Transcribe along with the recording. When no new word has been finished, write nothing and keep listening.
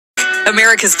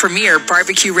America's premier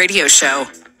barbecue radio show.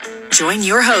 Join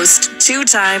your host,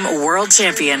 two-time world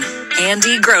champion,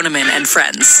 Andy Groneman and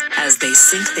friends, as they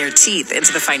sink their teeth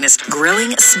into the finest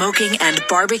grilling, smoking, and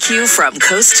barbecue from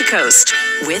coast to coast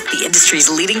with the industry's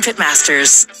leading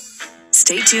pitmasters.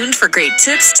 Stay tuned for great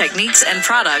tips, techniques, and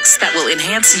products that will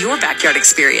enhance your backyard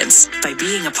experience by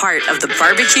being a part of the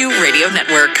Barbecue Radio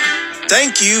Network.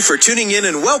 Thank you for tuning in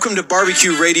and welcome to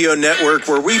Barbecue Radio Network,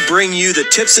 where we bring you the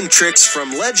tips and tricks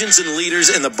from legends and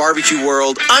leaders in the barbecue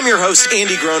world. I'm your host,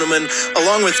 Andy Groneman,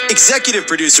 along with executive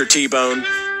producer T-Bone,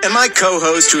 and my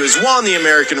co-host, who has won the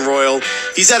American Royal.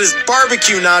 He's had his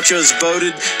barbecue nachos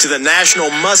voted to the National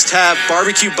Must-Have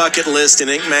Barbecue Bucket List in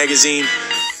Inc. magazine.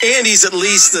 And he's at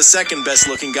least the second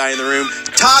best-looking guy in the room,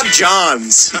 Todd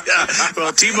Johns. Yeah,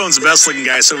 well, T-Bone's the best-looking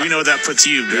guy, so we know what that puts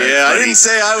you. Right? Yeah, I didn't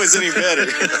say I was any better.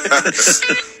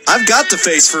 I've got the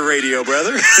face for radio,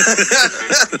 brother.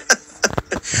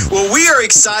 Well, we are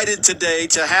excited today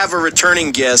to have a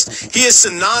returning guest. He is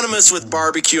synonymous with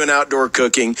barbecue and outdoor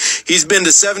cooking. He's been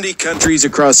to 70 countries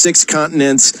across 6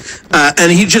 continents,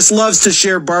 and he just loves to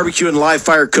share barbecue and live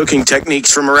fire cooking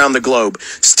techniques from around the globe.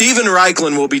 Steven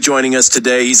Raichlen will be joining us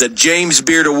today. He's a James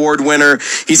Beard Award winner.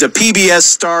 He's a PBS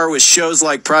star with shows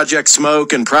like Project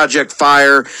Smoke and Project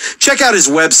Fire. Check out his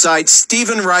website,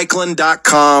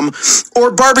 StevenRaichlen.com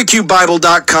or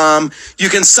BarbecueBible.com. You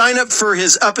can sign up for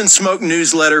his Up and Smoke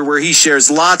newsletter, where he shares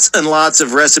lots and lots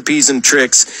of recipes and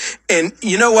tricks. And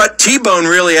you know what? T-Bone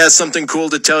really has something cool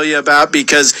to tell you about,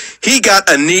 because he got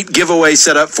a neat giveaway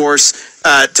set up for us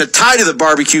to tie to the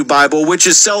Barbecue Bible, which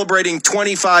is celebrating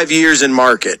 25 years in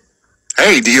market.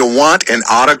 Hey, do you want an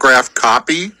autographed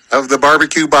copy of the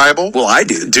Barbecue Bible? Well, I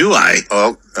do. Do I?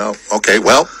 Oh, okay.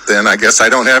 Well, then I guess I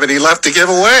don't have any left to give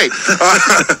away.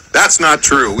 That's not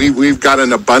true. We've got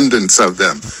an abundance of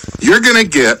them. You're going to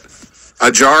get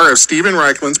a jar of Steven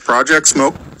Raichlen's Project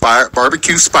Smoke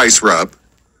Barbecue Spice Rub.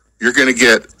 You're going to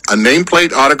get a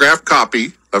nameplate autographed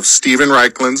copy of Steven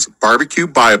Raichlen's Barbecue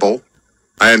Bible.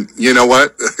 And you know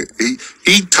what?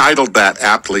 He titled that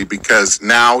aptly, because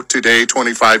now, today,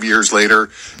 25 years later,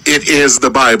 it is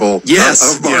the Bible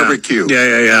of barbecue.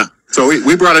 Yeah. So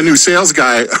we brought a new sales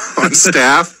guy on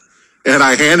staff, and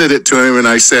I handed it to him, and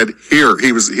I said, here.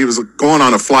 He was going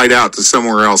on a flight out to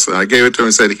somewhere else, and I gave it to him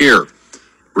and said, here.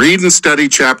 Read and study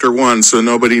chapter 1 so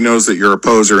nobody knows that you're a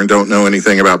poser and don't know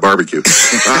anything about barbecue.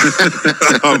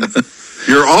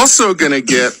 You're also going to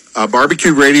get a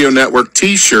Barbecue Radio Network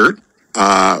t-shirt.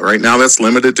 Right now that's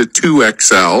limited to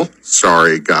 2XL.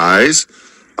 Sorry, guys.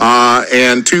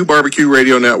 And 2 Barbecue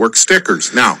Radio Network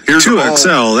stickers. Now, here's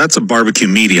 2XL, that's a barbecue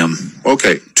medium.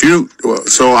 Okay, 2.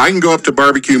 So I can go up to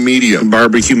barbecue medium.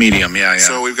 Barbecue medium, yeah.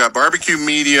 So we've got barbecue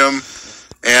medium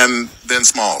and then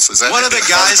smalls. Is that one of the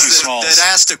guys that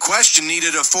asked a question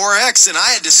needed a 4X, and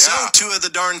I had to sew 2 of the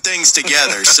darn things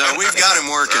together. So we've got him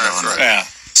working on it. Yeah.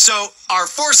 So our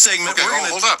 4th segment, okay, we're going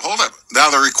to... Hold up.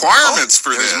 Now the requirements for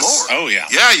this... more. Oh, yeah.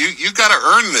 Yeah, you got to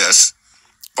earn this.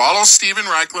 Follow Steven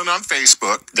Raichlen on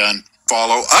Facebook. Done.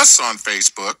 Follow us on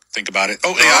Facebook. Think about it.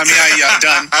 Oh, yeah,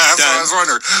 done. That's what I was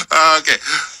wondering. Okay.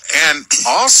 And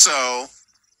also,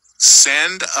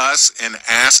 send us an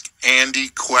Ask Andy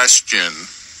question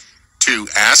to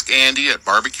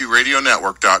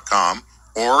askandy@barbecueradionetwork.com,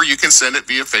 or you can send it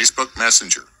via Facebook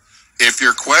Messenger. If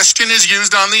your question is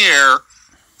used on the air,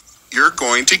 you're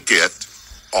going to get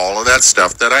all of that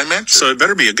stuff that I mentioned. So it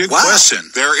better be a good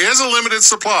question. There is a limited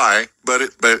supply,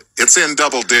 but it's in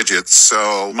double digits,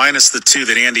 so... Minus the 2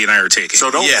 that Andy and I are taking.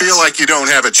 So don't feel like you don't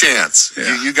have a chance.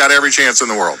 Yeah. You got every chance in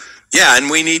the world. Yeah, and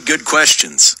we need good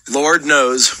questions. Lord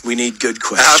knows we need good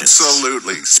questions.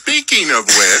 Absolutely. Speaking of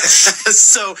which...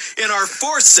 So in our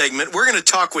 4th segment, we're going to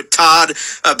talk with Todd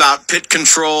about pit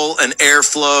control and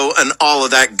airflow and all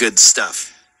of that good stuff.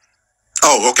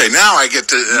 Oh, okay. Now I get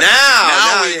to...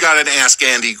 now we've yeah. got an Ask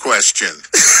Andy question.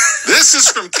 This is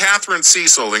from Catherine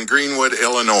Cecil in Greenwood,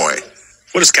 Illinois.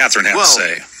 What does Catherine have to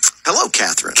say? Hello,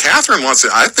 Catherine. Catherine wants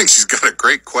to... I think she's got a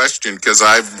great question, because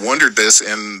I've wondered this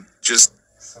and just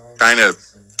kind of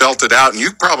felt it out. And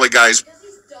you guys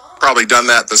probably done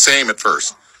that the same at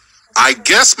first. I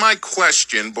guess my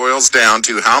question boils down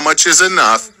to how much is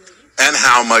enough and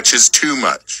how much is too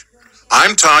much.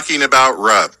 I'm talking about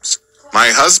rubs. My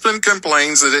husband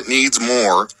complains that it needs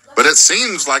more, but it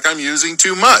seems like I'm using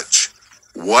too much.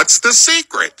 What's the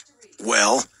secret?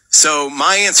 Well, so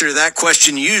my answer to that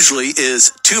question usually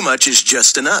is too much is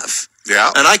just enough. Yeah.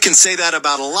 And I can say that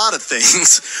about a lot of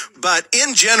things, but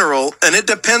in general, and it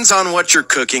depends on what you're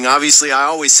cooking. Obviously, I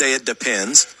always say it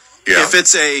depends. Yeah. If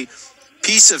it's a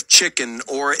piece of chicken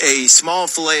or a small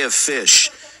fillet of fish,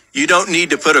 you don't need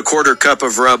to put a quarter cup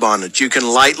of rub on it. You can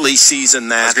lightly season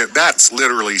that. That's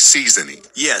literally seasoning.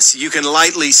 Yes, you can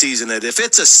lightly season it. If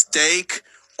it's a steak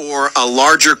or a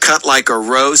larger cut like a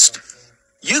roast,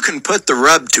 you can put the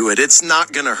rub to it. It's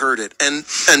not going to hurt it. And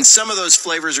some of those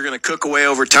flavors are going to cook away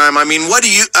over time. I mean, what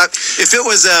do you, if it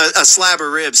was a slab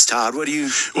of ribs, Todd, what do you?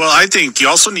 Well, I think you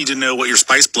also need to know what your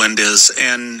spice blend is,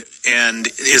 and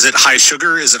is it high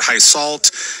sugar? Is it high salt?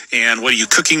 And what are you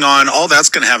cooking on? All that's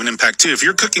going to have an impact too. If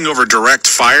you're cooking over direct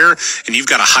fire and you've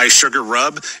got a high sugar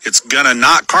rub, it's going to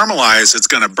not caramelize. It's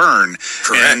going to burn.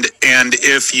 Correct. And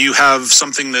if you have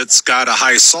something that's got a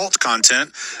high salt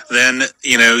content, then,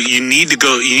 you need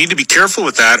to be careful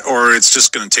with that, or it's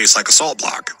just going to taste like a salt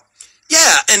block.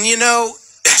 Yeah. And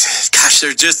gosh,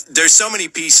 there's so many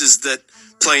pieces that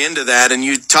play into that. And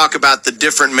you talk about the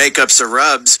different makeups of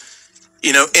rubs.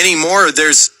 Anymore,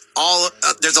 there's a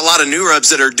lot of new rubs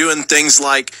that are doing things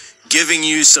like giving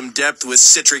you some depth with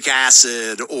citric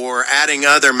acid or adding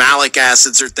other malic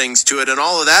acids or things to it, and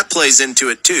all of that plays into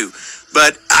it too.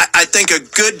 But I think a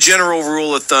good general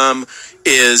rule of thumb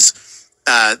is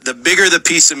the bigger the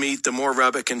piece of meat, the more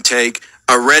rub it can take.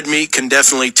 A red meat can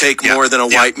definitely take more than a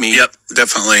white meat. Yep,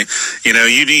 definitely.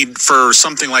 You need, for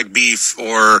something like beef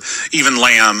or even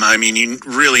lamb, I mean, you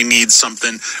really need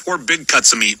something, or big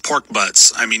cuts of meat, pork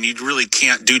butts. I mean, you really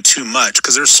can't do too much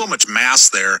because there's so much mass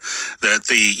there that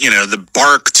the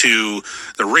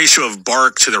ratio of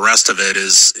bark to the rest of it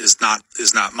is not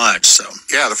much. So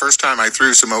yeah, the first time I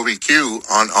threw some OBQ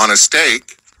on a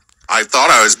steak, I thought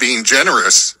I was being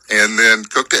generous, and then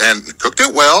cooked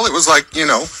it well. It was like,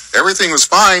 everything was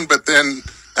fine. But then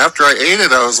after I ate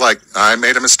it, I was like, I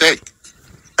made a mistake.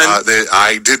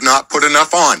 I did not put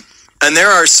enough on. And there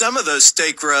are some of those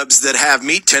steak rubs that have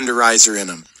meat tenderizer in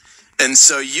them. And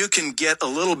so you can get a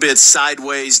little bit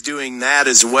sideways doing that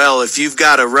as well. If you've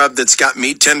got a rub that's got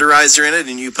meat tenderizer in it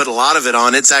and you put a lot of it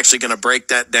on, it's actually going to break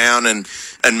that down and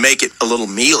make it a little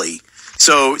mealy.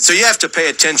 So you have to pay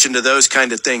attention to those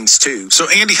kind of things too. So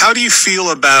Andy, how do you feel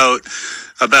about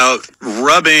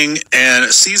rubbing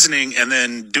and seasoning and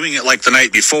then doing it like the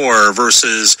night before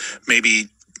versus maybe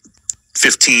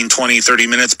 15, 20, 30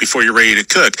 minutes before you're ready to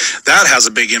cook? That has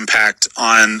a big impact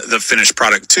on the finished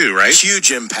product too, right? Huge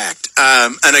impact.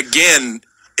 And again,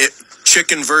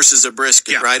 chicken versus a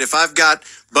brisket, right? If I've got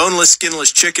boneless,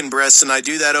 skinless chicken breasts and I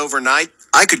do that overnight,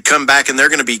 I could come back and they're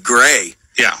going to be gray.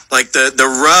 Yeah. Like the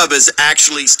rub has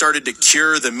actually started to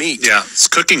cure the meat. Yeah, it's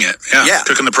cooking it. Yeah.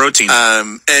 Cooking the protein.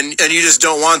 And you just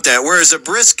don't want that. Whereas a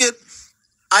brisket,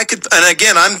 I could, and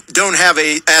again, I don't have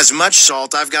as much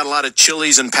salt. I've got a lot of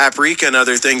chilies and paprika and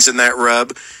other things in that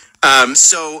rub.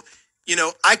 So,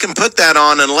 I can put that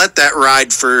on and let that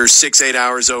ride for 6-8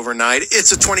 hours overnight.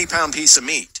 It's a 20-pound piece of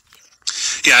meat.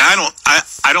 Yeah, I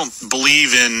don't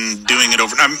believe in doing it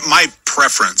over. My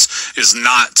preference is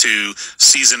not to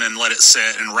season and let it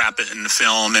sit and wrap it in the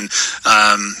film, and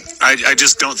I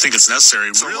just don't think it's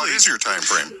necessary. So, what is your time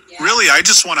frame? Really, I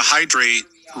just want to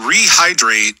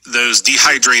rehydrate those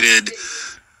dehydrated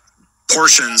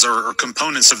portions or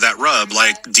components of that rub,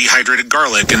 like dehydrated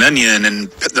garlic and onion and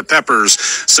the peppers.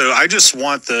 So I just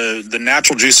want the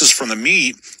natural juices from the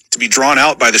meat to be drawn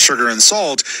out by the sugar and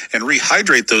salt and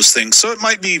rehydrate those things. So it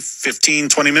might be 15,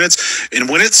 20 minutes. And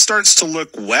when it starts to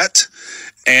look wet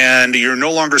and you're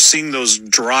no longer seeing those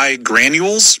dry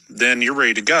granules, then you're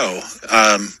ready to go.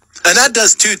 And that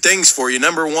does two things for you.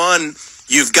 Number one,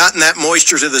 you've gotten that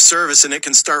moisture to the surface and it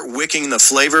can start wicking the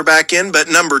flavor back in. But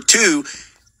number two,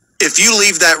 if you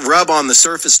leave that rub on the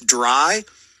surface dry,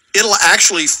 it'll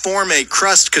actually form a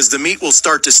crust because the meat will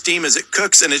start to steam as it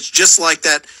cooks. And it's just like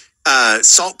that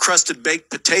salt-crusted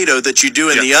baked potato that you do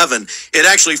in the oven. It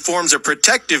actually forms a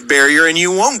protective barrier, and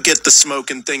you won't get the smoke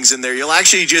and things in there. You'll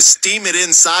actually just steam it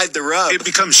inside the rub. It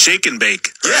becomes shake and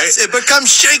bake, right? Yes, it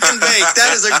becomes shake and bake.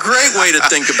 That is a great way to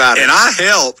think about it. And I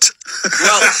helped.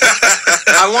 Well,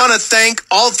 I want to thank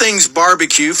All Things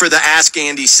Barbecue for the Ask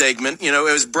Andy segment. It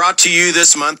was brought to you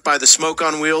this month by the Smoke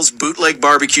on Wheels Bootleg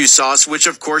Barbecue Sauce, which,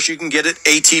 of course, you can get at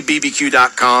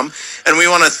atbbq.com. And we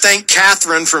want to thank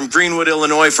Catherine from Greenwood,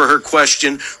 Illinois, for her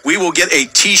question. We will get a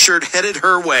T-shirt headed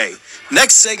her way.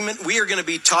 Next segment, we are going to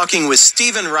be talking with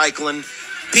Steven Raichlen,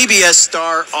 PBS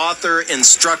star, author,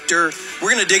 instructor.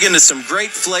 We're going to dig into some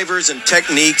great flavors and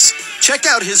techniques. Check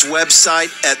out his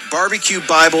website at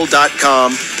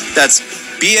barbecuebible.com. That's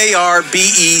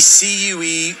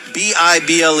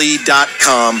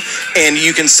BARBECUEBIBLE.com. And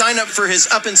you can sign up for his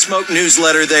Up in Smoke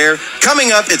newsletter there.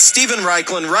 Coming up, it's Steven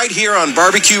Raichlen right here on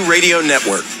Barbecue Radio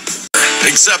Network.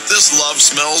 Except this love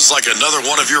smells like another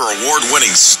one of your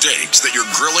award-winning steaks that you're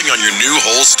grilling on your new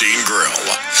Holstein grill.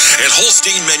 At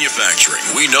Holstein Manufacturing,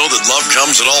 we know that love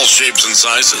comes in all shapes and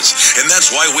sizes, and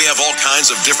that's why we have all kinds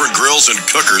of different grills and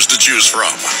cookers to choose from.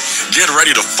 Get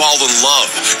ready to fall in love.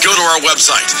 Go to our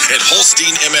website at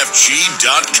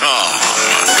HolsteinMFG.com.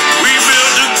 We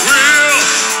build a grill,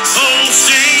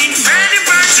 Holstein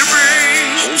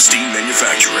Manufacturing. Holstein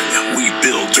Manufacturing, we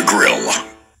build the grill.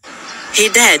 Hey,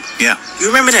 Dad. Yeah.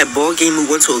 You remember that ball game we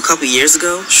went to a couple years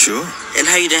ago? Sure. And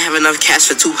how you didn't have enough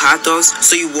cash for 2 hot dogs,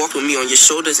 so you walked with me on your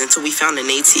shoulders until we found an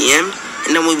ATM?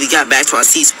 And then when we got back to our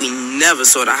seats, we never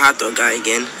saw the hot dog guy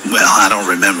again. Well, I don't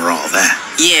remember all that.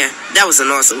 Yeah, that was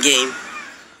an awesome game.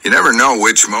 You never know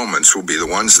which moments will be the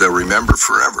ones they'll remember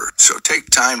forever. So take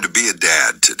time to be a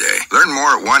dad today. Learn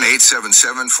more at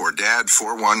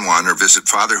 1-877-4DAD-411 or visit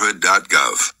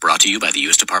fatherhood.gov. Brought to you by the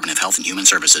U.S. Department of Health and Human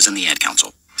Services and the Ad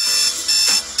Council.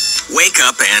 Wake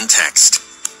up and text.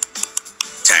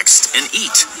 Text and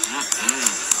eat.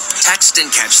 Text and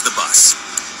catch the bus.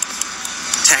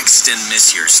 Text and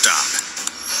miss your stop.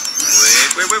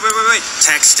 Wait.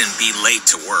 Text and be late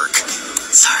to work.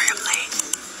 Sorry, I'm late.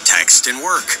 Text and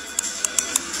work.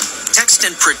 Text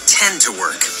and pretend to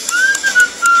work.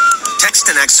 Text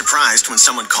and act surprised when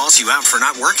someone calls you out for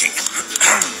not working.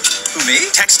 Who,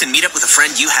 me? Text and meet up with a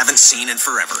friend you haven't seen in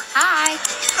forever. Hi.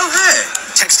 Oh, hey.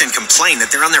 Text and complain that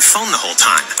they're on their phone the whole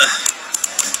time.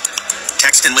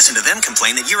 Text and listen to them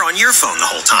complain that you're on your phone the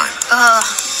whole time.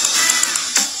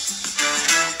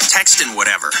 Text and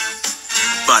whatever.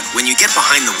 But when you get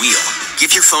behind the wheel,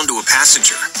 give your phone to a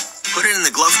passenger. Put it in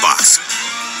the glove box.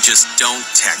 Just don't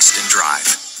text and drive.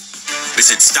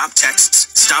 Visit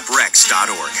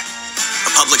StopTextsStopWrecks.org. A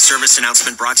public service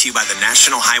announcement brought to you by the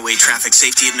National Highway Traffic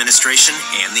Safety Administration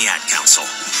and the Ad Council.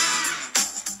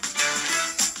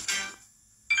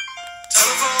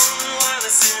 Telephone,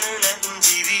 wireless, internet, and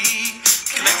TV.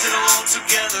 Connected all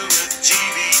together with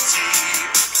GBT.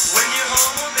 When your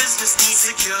home or business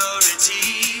needs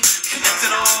security,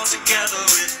 connected all together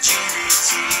with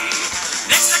GBT.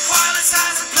 Nextech Wireless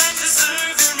has a plan to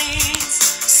serve your needs.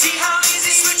 See how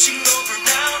easy switching over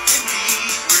now can be.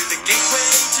 We're the gateway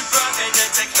to broadband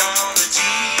and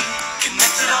technology.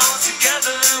 Connected all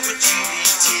together with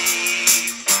GBT.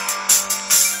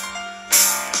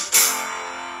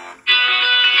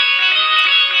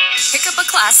 Pick up a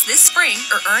class this spring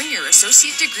or earn your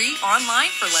associate degree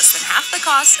online for less than half the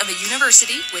cost of a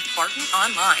university with Barton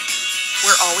Online.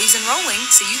 We're always enrolling,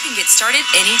 so you can get started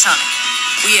anytime.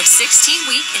 We have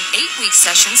 16-week and 8-week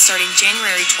sessions starting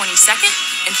January 22nd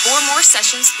and 4 more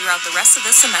sessions throughout the rest of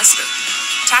the semester.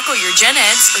 Tackle your gen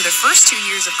eds or the first 2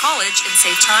 years of college and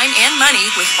save time and money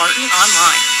with Barton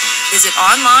Online. Visit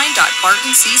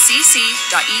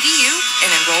online.bartoncccc.edu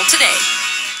and enroll today.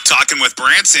 Talking with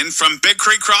Branson from Big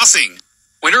Creek Crossing.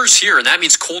 Winter is here, and that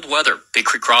means cold weather. Big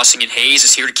Creek Crossing in Hayes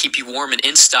is here to keep you warm and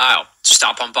in style. So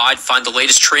stop on by to find the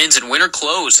latest trends in winter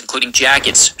clothes, including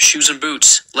jackets, shoes and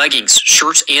boots, leggings,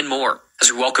 shirts, and more. As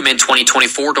we welcome in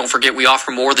 2024, don't forget we offer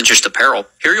more than just apparel.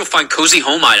 Here you'll find cozy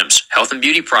home items, health and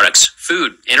beauty products,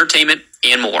 food, entertainment,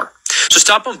 and more. So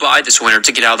stop on by this winter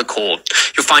to get out of the cold.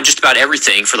 You'll find just about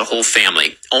everything for the whole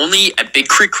family, only at Big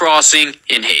Creek Crossing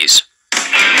in Hayes.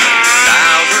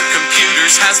 Our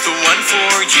Computers has the one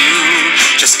for you.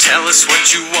 Just tell us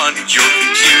what you want your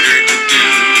computer to do.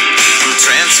 We'll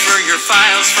transfer your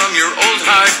files from your old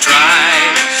hard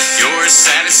drive. Your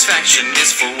satisfaction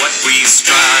is for what we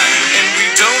strive. And we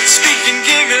don't speak in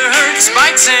gigahertz,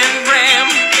 bytes, and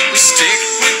RAM. We stick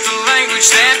with the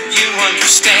language that you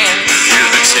understand.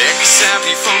 We're the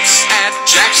tech-savvy folks at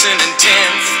Jackson and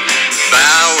 10th.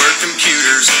 Bauer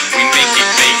Computers, we make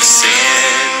it make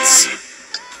sense.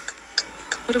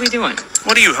 What are we doing?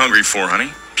 What are you hungry for,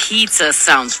 honey? Pizza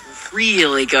sounds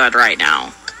really good right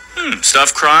now.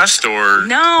 Stuffed crust or...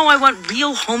 No, I want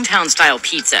real hometown style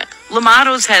pizza.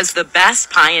 Lamato's has the best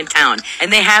pie in town,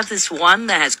 and they have this one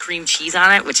that has cream cheese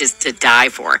on it, which is to die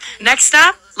for. Next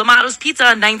stop, Lamato's Pizza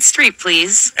on 9th Street,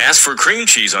 please. Ask for cream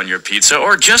cheese on your pizza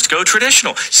or just go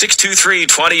traditional.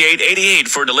 623-2888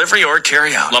 for delivery or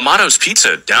carry out. Lamato's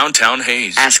Pizza, downtown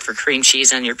Hayes. Ask for cream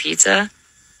cheese on your pizza?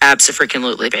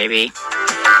 Abso-freaking-lutely, baby.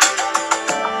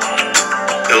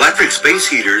 Electric space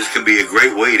heaters can be a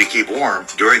great way to keep warm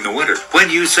during the winter when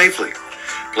used safely.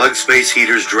 Plug space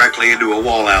heaters directly into a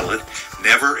wall outlet,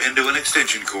 never into an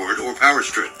extension cord or power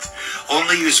strip.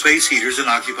 Only use space heaters in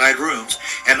occupied rooms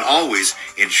and always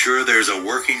ensure there's a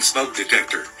working smoke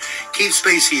detector. Keep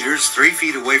space heaters 3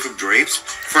 feet away from drapes,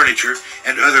 furniture,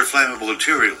 and other flammable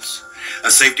materials. A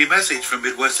safety message from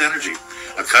Midwest Energy,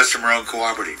 a customer-owned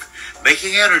cooperative,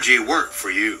 making energy work for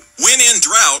you. When in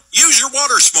drought, use your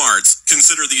water smarts.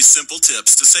 Consider these simple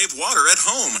tips to save water at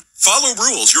home. Follow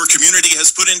rules your community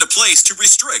has put into place to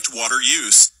restrict water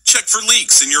use. Check for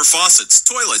leaks in your faucets,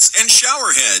 toilets, and shower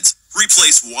heads.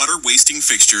 Replace water-wasting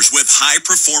fixtures with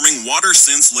high-performing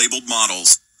WaterSense labeled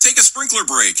models. Take a sprinkler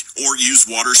break or use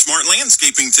WaterSmart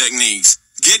landscaping techniques.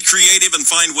 Get creative and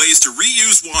find ways to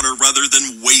reuse water rather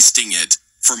than wasting it.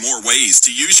 For more ways to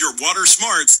use your water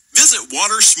smarts, visit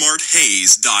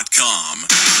watersmarthays.com.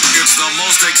 It's the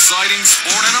most exciting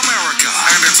sport in America,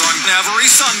 and it's on every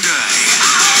Sunday.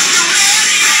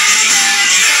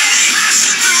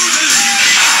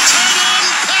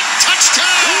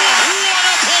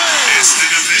 It's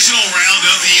the divisional round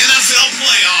of the NFL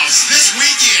playoffs this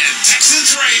weekend.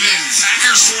 Texans, Ravens,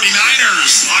 Packers,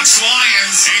 49ers, Bucs,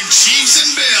 Lions, and Chiefs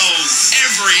and Bills.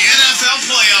 Every NFL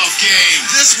playoff game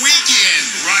this weekend,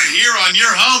 right here on your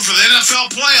home for the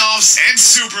NFL playoffs and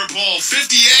Super Bowl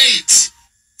 58.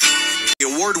 The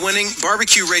award-winning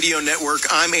Barbecue Radio Network,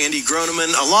 I'm Andy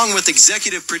Groneman, along with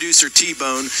executive producer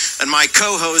T-Bone and my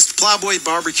co-host, Plowboy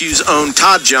Barbecue's own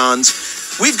Todd Johns.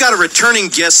 We've got a returning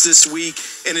guest this week,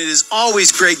 and it is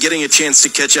always great getting a chance to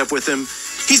catch up with him.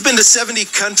 He's been to 70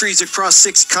 countries across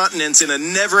 6 continents in a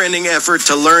never-ending effort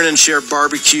to learn and share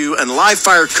barbecue and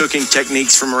live-fire cooking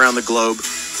techniques from around the globe.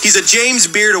 He's a James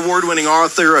Beard award-winning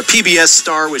author, a PBS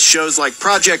star with shows like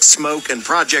Project Smoke and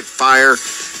Project Fire.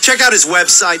 Check out his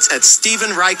websites at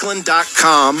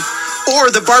StephenReichland.com or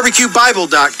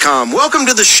thebarbecuebible.com. Welcome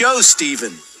to the show,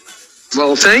 Stephen.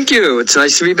 Well, thank you. It's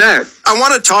nice to be back. I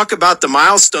want to talk about the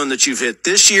milestone that you've hit.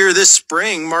 This year, this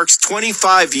spring, marks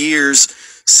 25 years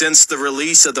since the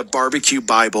release of the Barbecue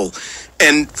Bible.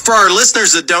 And for our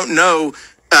listeners that don't know,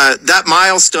 that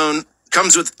milestone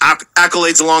comes with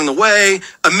accolades along the way,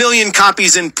 1 million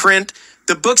copies in print.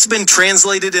 The book's been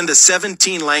translated into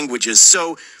 17 languages.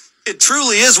 So it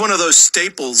truly is one of those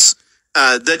staples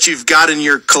that you've got in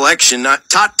your collection.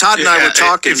 Todd and I were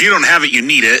talking. If you don't have it, you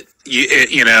need it.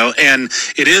 And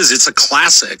it's a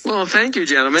classic. Well, thank you,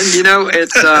 gentlemen.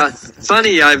 It's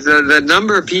funny. The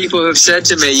number of people who have said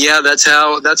to me, that's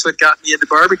what got me into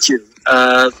barbecue.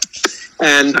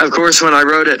 And of course, when I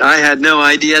wrote it, I had no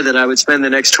idea that I would spend the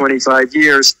next 25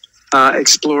 years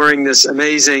exploring this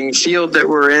amazing field that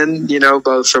we're in,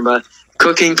 both from a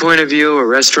cooking point of view, a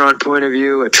restaurant point of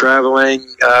view, a traveling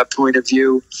point of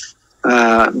view.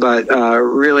 But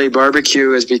really,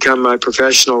 barbecue has become my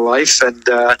professional life, and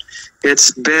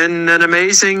it's been an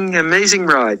amazing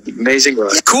ride.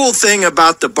 The cool thing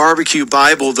about the Barbecue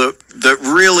Bible that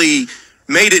really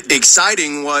made it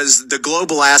exciting was the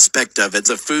global aspect of it.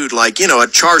 The food, like, a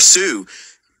char siu.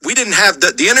 We didn't have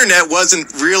the internet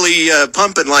wasn't really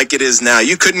pumping like it is now.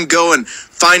 You couldn't go and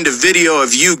find a video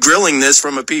of you grilling this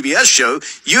from a PBS show.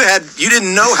 You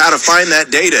didn't know how to find that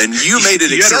data, and you made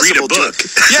it accessible to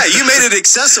us. Yeah, you made it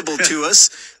accessible to us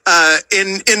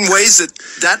in ways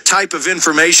that type of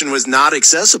information was not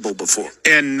accessible before.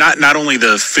 And not only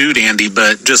the food, Andy,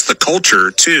 but just the culture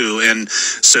too. And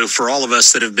so for all of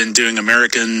us that have been doing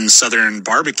American Southern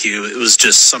barbecue, it was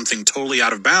just something totally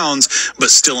out of bounds,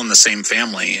 but still in the same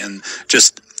family, and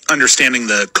just understanding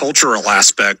the cultural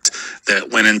aspect that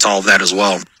went into all of that as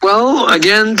well. Well,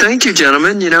 again, thank you,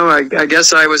 gentlemen. I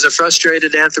guess I was a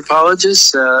frustrated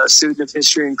anthropologist, a student of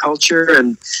history and culture,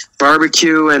 and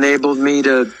barbecue enabled me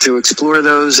to explore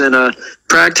those in a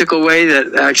practical way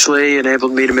that actually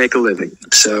enabled me to make a living.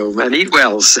 And eat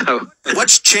well. So,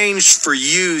 what's changed for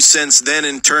you since then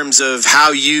in terms of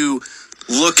how you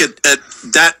look at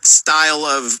that style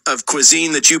of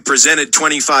cuisine that you presented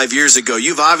 25 years ago?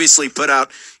 You've obviously put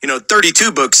out,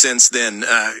 32 books since then.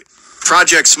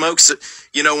 Project Smoke's,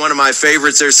 one of my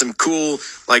favorites. There's some cool,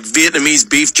 like, Vietnamese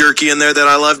beef jerky in there that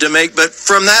I love to make. But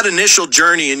from that initial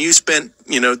journey, and you spent,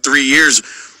 3 years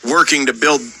working to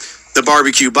build the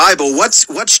Barbecue Bible,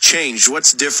 what's changed?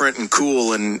 What's different and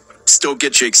cool and still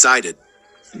gets you excited?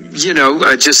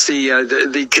 Just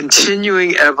the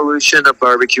continuing evolution of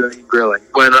barbecuing and grilling.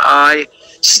 When I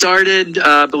started,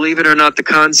 believe it or not, the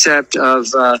concept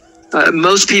of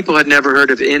most people had never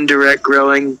heard of indirect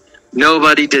grilling.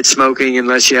 Nobody did smoking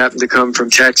unless you happened to come from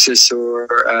Texas or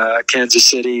Kansas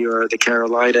City or the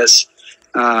Carolinas.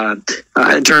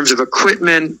 In terms of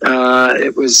equipment,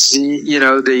 it was,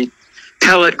 the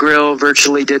pellet grill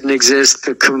virtually didn't exist.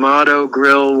 The Kamado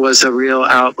grill was a real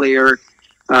outlier.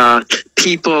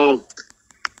 People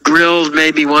grilled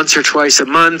maybe once or twice a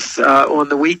month on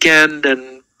the weekend,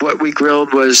 and what we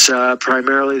grilled was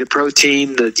primarily the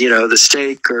protein, the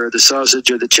steak or the sausage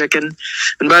or the chicken.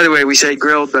 And by the way, we say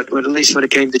grilled, but at least when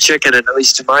it came to chicken, and at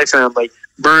least in my family,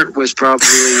 burnt was probably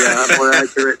a more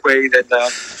accurate way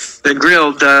than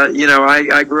grilled.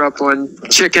 I grew up on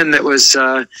chicken that was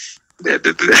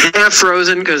half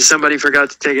frozen because somebody forgot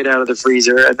to take it out of the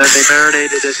freezer, and then they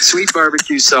marinated it in sweet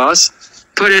barbecue sauce,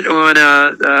 put it on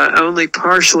a only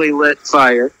partially lit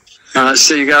fire.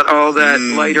 So you got all that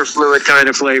lighter fluid kind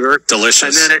of flavor.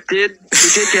 Delicious. And then it did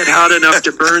get hot enough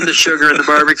to burn the sugar in the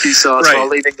barbecue sauce while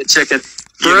leaving the chicken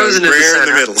frozen in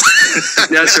the middle.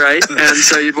 That's right. And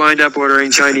so you'd wind up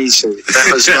ordering Chinese food.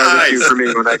 That was barbecue for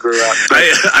me when I grew up. But,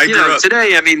 I grew up.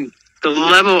 Today, I mean, the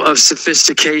level of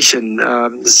sophistication,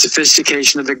 the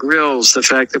sophistication of the grills, the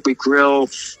fact that we grill,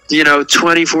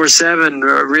 24/7,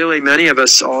 really many of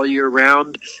us all year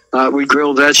round. We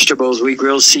grill vegetables, we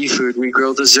grill seafood, we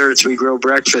grill desserts, we grill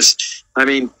breakfast. I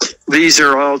mean, these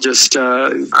are all just,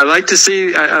 I like to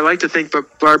think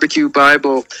Barbecue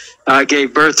Bible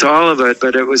gave birth to all of it,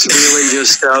 but it was really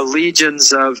just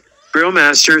legions of grill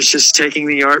masters just taking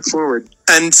the art forward.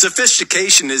 And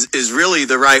sophistication is really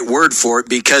the right word for it,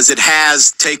 because it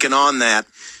has taken on that.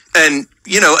 And,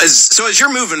 as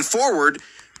you're moving forward,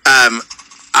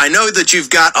 I know that you've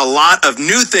got a lot of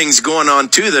new things going on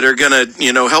too that are going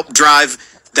to, help drive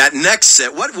that next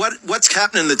set. What's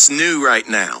happening that's new right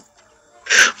now?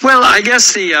 Well, I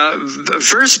guess the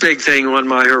first big thing on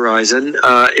my horizon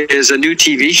is a new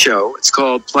TV show. It's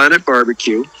called Planet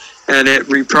Barbecue, and it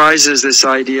reprises this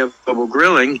idea of global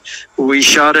grilling. We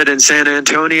shot it in San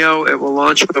Antonio. It will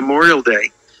launch Memorial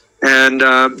Day. And,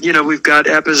 we've got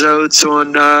episodes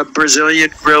on Brazilian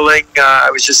grilling. I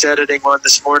was just editing one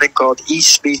this morning called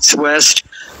East Meets West,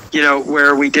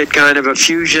 where we did kind of a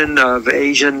fusion of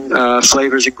Asian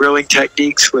flavors and grilling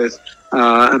techniques with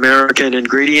American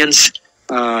ingredients.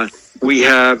 We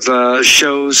have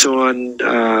shows on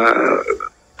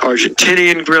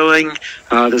Argentinian grilling.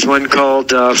 There's one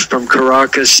called From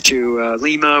Caracas to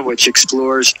Lima, which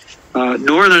explores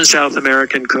northern South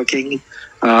American cooking.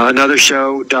 Another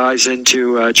show dives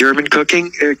into German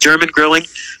grilling,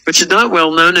 which is not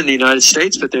well known in the United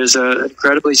States, but there's an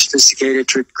incredibly sophisticated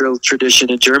grill tradition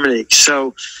in Germany.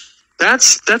 So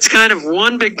that's kind of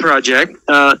one big project.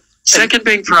 Second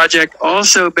big project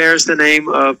also bears the name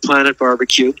of Planet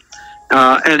Barbecue.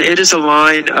 And it is a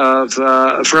line of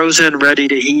frozen,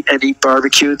 ready-to-eat and eat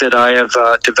barbecue that I have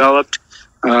developed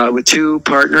with two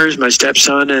partners, my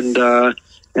stepson and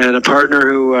a partner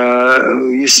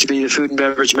who used to be the food and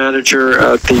beverage manager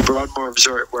at the Broadmoor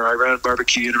Resort, where I ran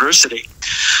Barbecue University.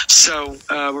 So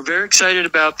we're very excited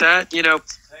about that.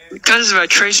 Kind of I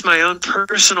traced my own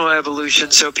personal evolution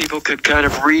so people could kind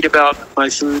of read about my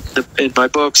food in my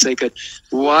books. They could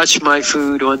watch my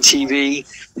food on TV.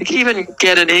 They could even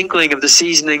get an inkling of the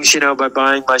seasonings, by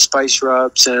buying my spice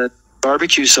rubs and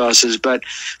barbecue sauces. But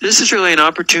this is really an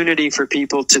opportunity for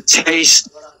people to taste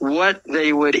what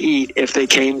they would eat if they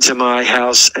came to my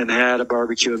house and had a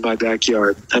barbecue in my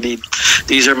backyard. I mean,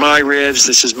 these are my ribs.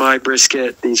 This is my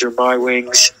brisket. These are my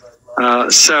wings.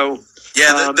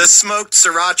 Yeah, the smoked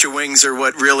sriracha wings are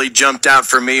what really jumped out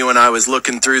for me when I was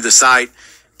looking through the site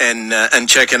and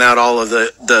checking out all of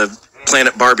the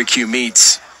Planet Barbecue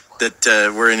meats that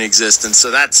were in existence.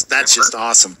 So that's just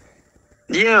awesome.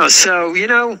 Yeah, so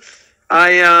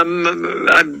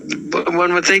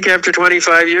one would think after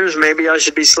 25 years maybe I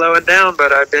should be slowing down,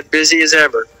 but I've been busy as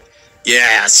ever.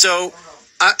 Yeah, so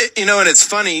and it's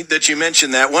funny that you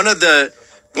mentioned that. One of the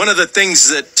things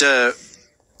that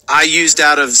I used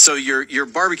out of your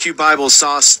Barbecue Bible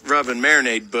sauce rub and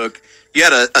marinade book, you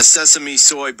had a sesame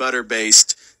soy butter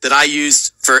based that I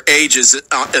used for ages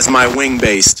as my wing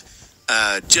based.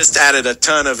 Just added a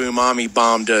ton of umami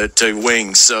bomb to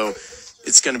wings, so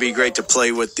it's going to be great to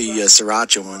play with the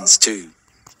sriracha ones too.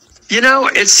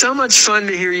 It's so much fun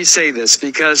to hear you say this,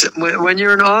 because when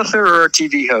you're an author or a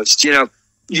TV host,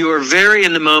 you are very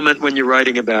in the moment when you're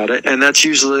writing about it, and that's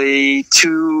usually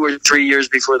 2 or 3 years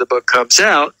before the book comes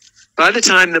out. By the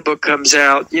time the book comes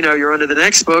out, you're onto the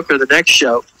next book or the next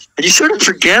show, and you sort of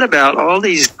forget about all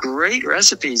these great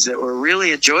recipes that were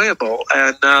really enjoyable.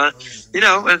 And,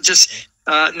 and just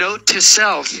note to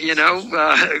self,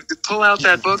 pull out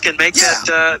that book and make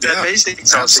that basic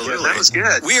sauce again. That was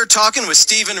good. We are talking with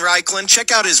Steven Raichlen.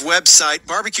 Check out his website,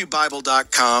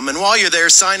 barbecuebible.com. And while you're there,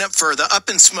 sign up for the Up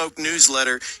and Smoke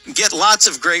newsletter and get lots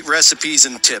of great recipes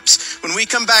and tips. When we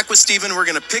come back with Steven, we're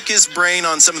going to pick his brain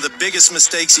on some of the biggest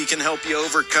mistakes he can help you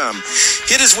overcome.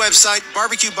 Hit his website,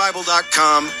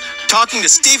 barbecuebible.com. Talking to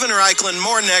Steven Raichlen,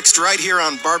 more next, right here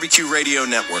on Barbecue Radio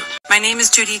Network. My name is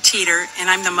Judy Teeter, and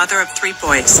I'm the mother of 3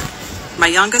 boys. My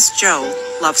youngest, Joe,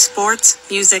 loves sports,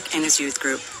 music, and his youth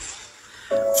group.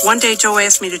 One day, Joe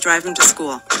asked me to drive him to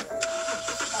school.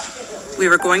 We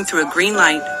were going through a green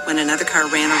light when another car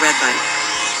ran a red light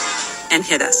and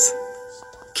hit us,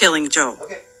 killing Joe.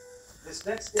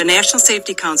 The National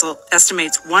Safety Council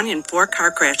estimates 1 in 4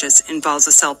 car crashes involves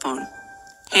a cell phone.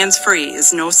 Hands-free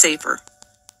is no safer.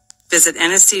 Visit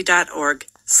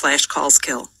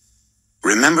nsc.org/callskill.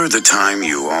 Remember the time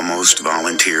you almost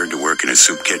volunteered to work in a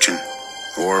soup kitchen?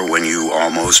 Or when you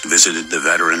almost visited the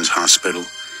Veterans Hospital?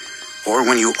 Or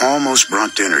when you almost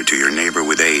brought dinner to your neighbor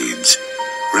with AIDS?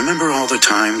 Remember all the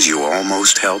times you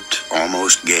almost helped,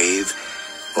 almost gave?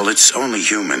 Well, it's only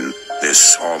human,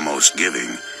 this almost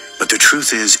giving. But the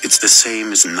truth is, it's the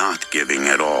same as not giving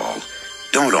at all.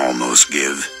 Don't almost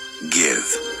give, give.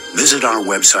 Visit our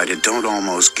website at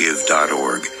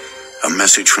don'talmostgive.org. A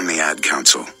message from the Ad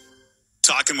Council.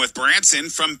 Talking with Branson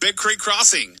from Big Creek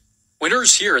Crossing. Winter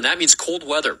is here, and that means cold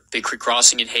weather. Big Creek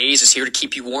Crossing in Hayes is here to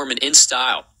keep you warm and in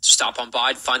style. So stop on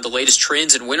by to find the latest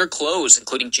trends in winter clothes,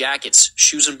 including jackets,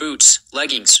 shoes and boots,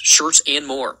 leggings, shirts, and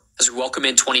more. As we welcome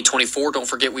in 2024, don't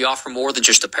forget we offer more than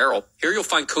just apparel. Here you'll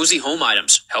find cozy home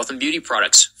items, health and beauty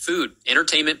products, food,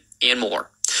 entertainment, and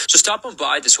more. So stop on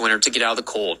by this winter to get out of the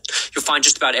cold. You'll find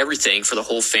just about everything for the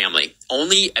whole family.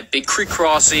 Only at Big Creek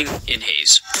Crossing in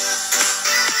Hayes.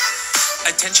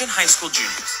 Attention high school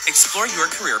juniors. Explore your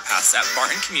career paths at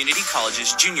Barton Community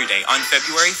College's Junior Day on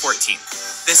February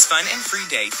 14th. This fun and free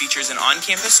day features an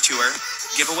on-campus tour,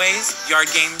 giveaways, yard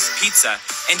games, pizza,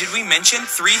 and did we mention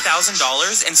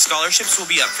 $3,000 in scholarships will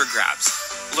be up for grabs.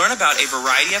 Learn about a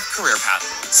variety of career paths,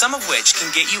 some of which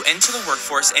can get you into the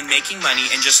workforce and making money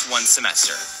in just one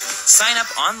semester. Sign up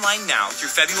online now through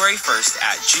February 1st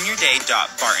at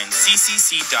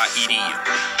juniorday.bartoncccc.edu.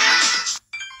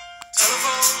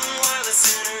 Telephone,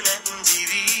 wireless, internet, and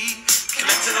TV.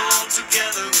 Connected all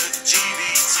together with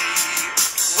GBT.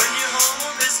 When your home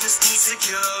or business needs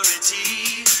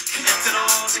security, connected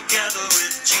all together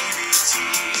with GBT.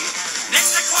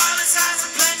 Nextech Wireless has a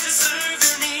plan to serve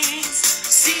your needs.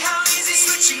 See how easy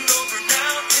switching over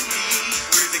now can be.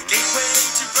 We're the gateway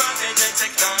to broadband and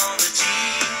technology.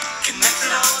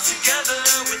 Connected all together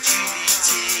with GBT.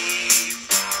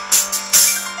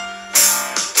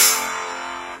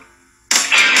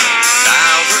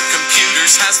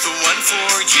 Has the one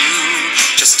for you.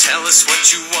 Just tell us what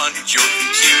you want your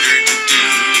computer to do.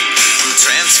 We'll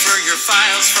transfer your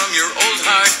files from your old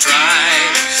hard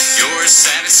drive. Your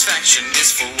satisfaction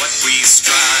is for what we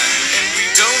strive. And we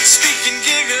don't speak in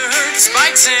gigahertz,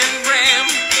 bytes, and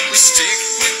RAM. We stick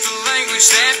with the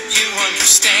language that you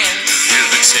understand.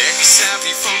 We're the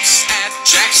tech-savvy folks at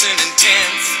Jackson and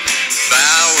 10th.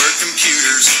 Bauer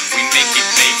Computers, we make it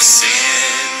make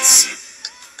sense.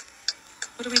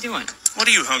 What are we doing? What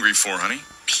are you hungry for, honey?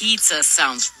 Pizza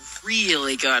sounds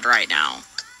really good right now.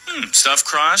 Stuffed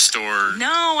crust or...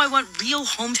 No, I want real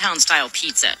hometown style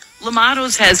pizza.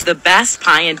 Lamato's has the best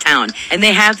pie in town, and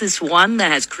they have this one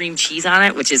that has cream cheese on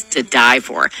it, which is to die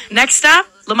for. Next stop,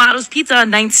 Lamato's Pizza on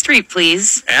 9th Street,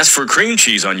 please. Ask for cream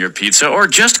cheese on your pizza or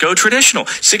just go traditional.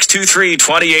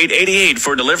 623-2888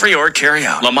 for delivery or carry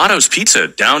out. Lamato's Pizza,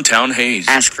 downtown Hayes.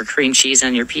 Ask for cream cheese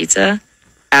on your pizza?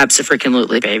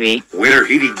 Abso-freaking-lutely, baby. Winter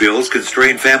heating bills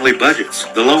constrain family budgets.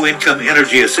 The Low Income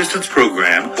Energy Assistance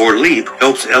Program, or LEAP,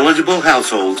 helps eligible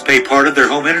households pay part of their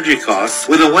home energy costs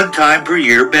with a one-time per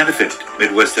year benefit.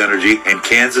 Midwest Energy and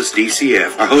Kansas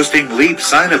DCF are hosting LEAP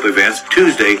sign-up events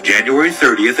Tuesday, January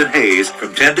 30th in Hayes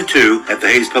from 10 to 2 at the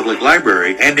Hayes Public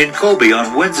Library and in Colby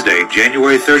on Wednesday,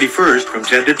 January 31st from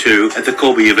 10 to 2 at the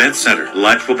Colby Event Center.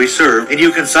 Lunch will be served and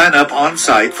you can sign up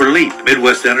on-site for LEAP.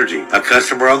 Midwest Energy, a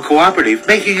customer-owned cooperative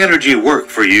making energy work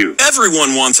for you.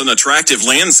 Everyone wants an attractive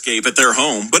landscape at their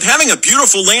home, but having a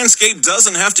beautiful landscape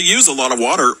doesn't have to use a lot of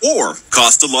water or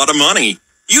cost a lot of money.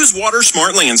 Use Water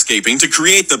Smart Landscaping to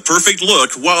create the perfect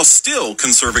look while still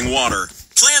conserving water.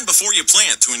 Plan before you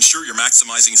plant to ensure you're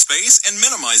maximizing space and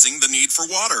minimizing the need for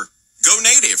water. Go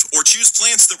native or choose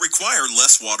plants that require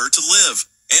less water to live.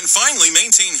 And finally,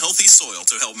 maintain healthy soil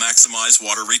to help maximize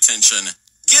water retention.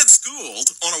 Get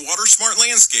schooled on a Water Smart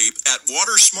landscape at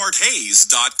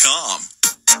watersmarthaze.com.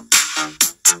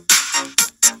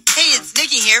 Hey, it's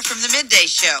Nikki here from the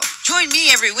Midday Show. Join me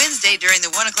every Wednesday during the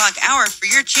 1 o'clock hour for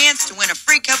your chance to win a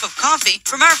free cup of coffee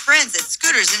from our friends at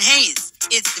Scooters and Hayes.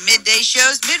 It's the Midday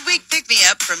Show's midweek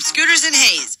pick-me-up from Scooters and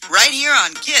Hayes, right here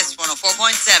on KISS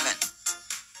 104.7.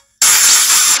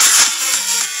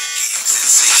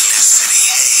 Kansas City,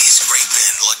 Hayes, Great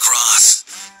Bend, La Crosse.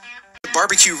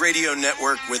 Barbecue Radio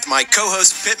Network with my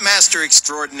co-host, Pitmaster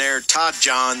Extraordinaire Todd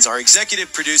Johns, our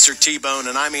executive producer, T-Bone,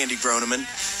 and I'm Andy Groneman.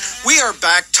 We are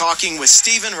back talking with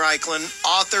Steven Raichlen,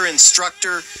 author,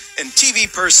 instructor, and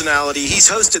TV personality. He's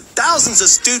hosted thousands of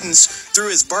students through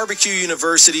his Barbecue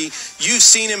University. You've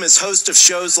seen him as host of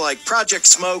shows like Project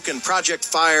Smoke and Project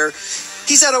Fire.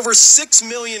 He's had over 6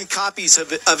 million copies of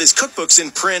his cookbooks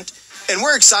in print, and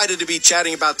we're excited to be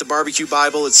chatting about the Barbecue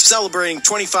Bible. It's celebrating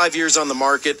 25 years on the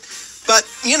market. But,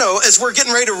 you know, as we're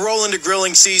getting ready to roll into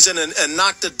grilling season and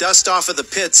knock the dust off of the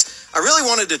pits, I really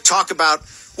wanted to talk about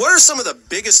what are some of the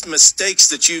biggest mistakes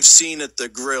that you've seen at the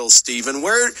grill, Steven?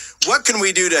 What can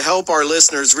we do to help our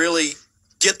listeners really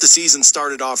get the season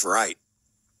started off right?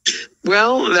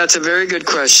 Well, that's a very good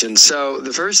question. So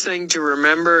the first thing to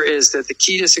remember is that the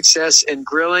key to success in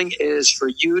grilling is for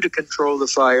you to control the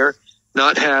fire,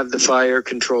 not have the fire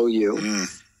control you.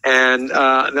 And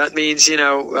that means,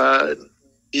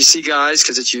 you see guys,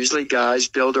 because it's usually guys,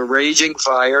 build a raging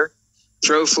fire,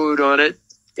 throw food on it,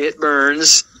 it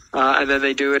burns, and then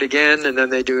they do it again, and then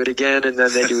they do it again, and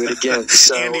then they do it again.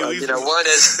 So, one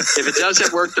is, if it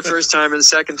doesn't work the first time and the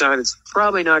second time, it's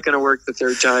probably not going to work the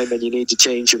third time, and you need to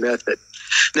change your method.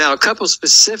 Now, a couple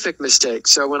specific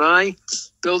mistakes. So when I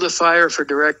build a fire for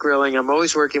direct grilling, I'm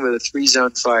always working with a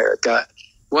 3-zone fire. I've got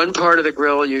one part of the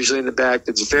grill, usually in the back,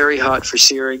 that's very hot for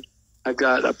searing. I've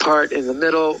got a part in the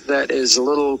middle that is a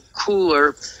little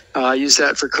cooler. I use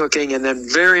that for cooking. And then,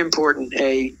 very important,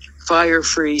 a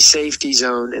fire-free safety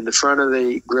zone in the front of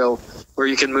the grill where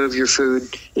you can move your food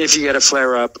if you get a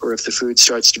flare-up or if the food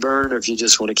starts to burn or if you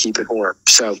just want to keep it warm.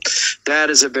 So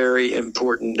that is a very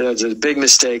important, that's a big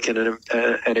mistake and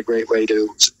a great way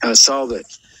to solve it.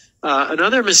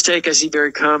 Another mistake I see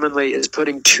very commonly is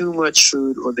putting too much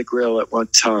food on the grill at one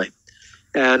time.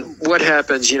 And what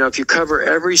happens, if you cover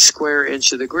every square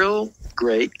inch of the grill,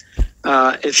 great.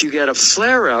 If you get a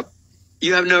flare-up,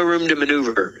 you have no room to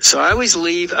maneuver. So I always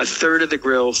leave a third of the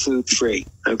grill food free.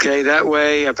 Okay, that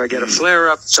way, if I get a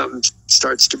flare-up, something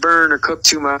starts to burn or cook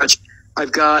too much,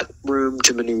 I've got room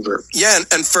to maneuver. Yeah,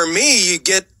 and for me,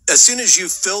 as soon as you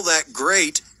fill that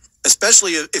grate,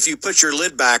 especially if you put your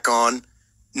lid back on,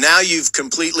 now you've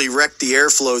completely wrecked the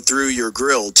airflow through your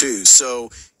grill too. So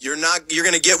you're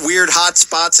going to get weird hot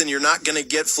spots and you're not going to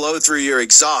get flow through your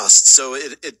exhaust. So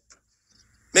it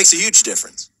makes a huge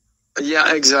difference.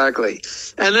 Yeah, exactly.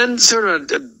 And then sort of,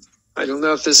 I don't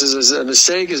know if this is a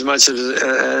mistake as much as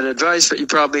an advice, but you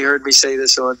probably heard me say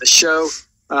this on the show.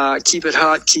 Keep it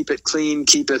hot, keep it clean,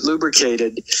 keep it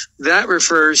lubricated. That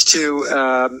refers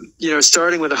to,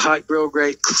 starting with a hot grill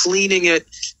grate, cleaning it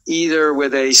either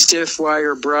with a stiff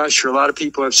wire brush, or a lot of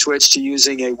people have switched to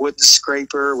using a wooden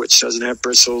scraper, which doesn't have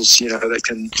bristles, that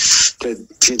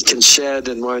can shed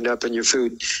and wind up in your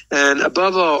food. And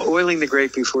above all, oiling the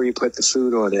grate before you put the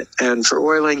food on it. And for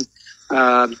oiling,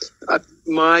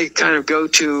 my kind of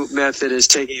go-to method is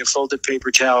taking a folded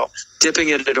paper towel, dipping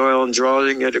it in oil and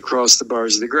drawing it across the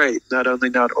bars of the grate. Not only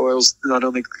oils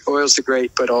the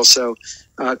grate, but also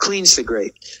cleans the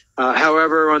grate.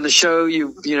 However, on the show,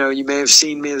 you may have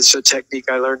seen me. This is a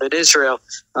technique I learned in Israel.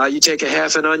 You take a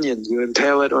half an onion, you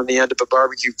impale it on the end of a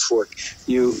barbecue fork,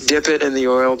 you dip it in the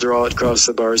oil, draw it across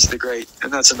the bars of the grate,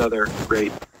 and that's another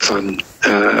great, fun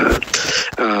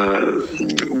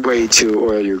way to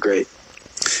oil your grate.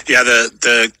 Yeah,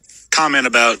 the comment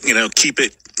about, keep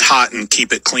it hot and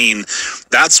keep it clean,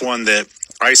 that's one that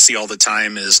I see all the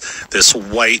time, is this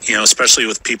white, especially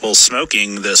with people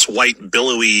smoking, this white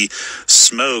billowy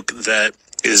smoke that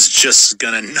is just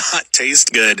going to not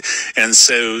taste good. And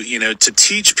so, to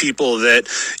teach people that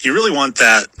you really want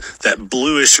that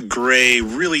bluish gray,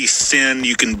 really thin,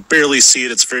 you can barely see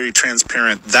it, it's very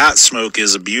transparent. That smoke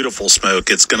is a beautiful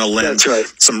smoke. It's going to lend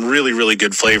some really, really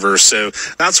good flavor. So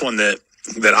that's one that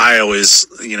I always,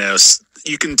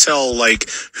 you can tell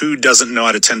who doesn't know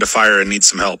how to tend a fire and needs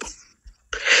some help.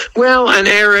 Well, and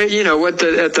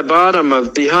at the bottom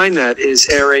of behind that is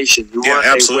aeration. You want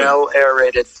a well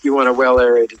aerated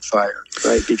fire,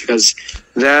 right? Because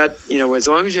that, as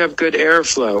long as you have good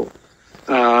airflow,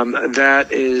 that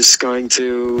is going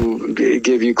to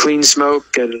give you clean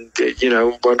smoke and,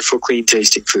 wonderful, clean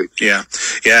tasting food. Yeah.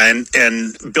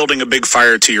 And building a big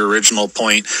fire, to your original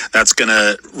point, that's going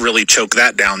to really choke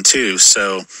that down too.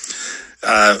 So,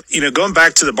 going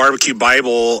back to the Barbecue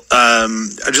Bible, I'm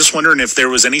just wondering if there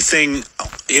was anything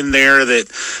in there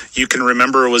that you can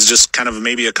remember was just kind of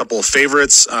maybe a couple of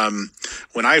favorites.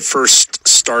 When I first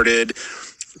started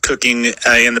cooking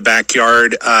in the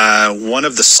backyard. One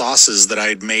of the sauces that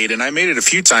I'd made, and I made it a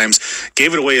few times,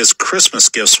 gave it away as Christmas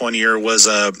gifts one year, was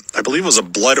I believe it was a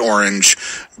blood orange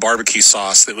barbecue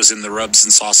sauce that was in the Rubs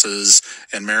and Sauces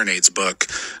and Marinades book.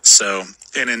 So,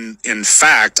 and in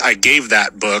fact, I gave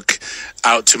that book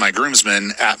out to my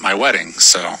groomsmen at my wedding.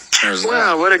 So there's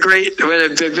wow, what a great,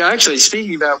 actually,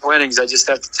 speaking about weddings, I just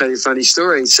have to tell you a funny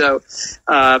story. So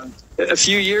a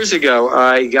few years ago,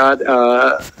 I got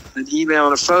an email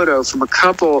and a photo from a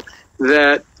couple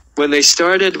that when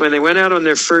they went out on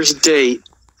their first date,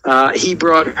 he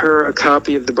brought her a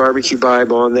copy of the Barbecue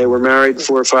Bible, and they were married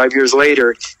 4 or 5 years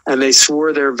later, and they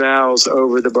swore their vows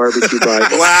over the Barbecue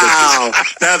Bible. Wow,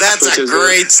 now that's a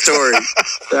great story.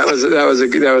 That was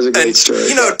a great story.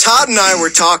 You know, Todd and I were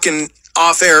talking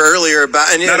off air earlier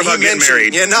about not about getting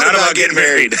married. Yeah, not about getting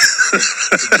married.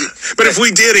 But if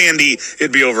we did, Andy,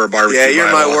 it'd be over a barbecue. Yeah,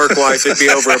 you're Bible. my work wife. It'd be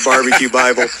over a barbecue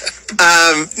Bible.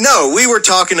 No, we were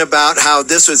talking about how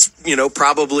this was,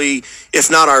 probably, if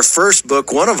not our first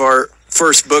book, one of our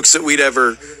first books that we'd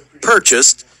ever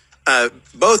purchased,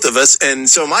 both of us. And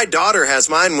so my daughter has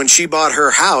mine. When she bought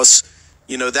her house,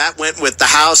 that went with the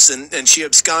house, and she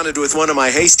absconded with one of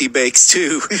my Hasty Bakes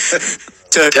too.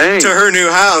 To her new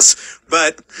house.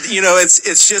 But,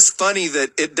 it's just funny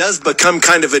that it does become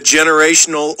kind of a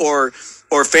generational or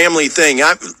family thing.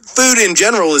 Food in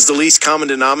general is the least common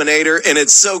denominator, and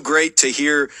it's so great to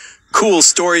hear cool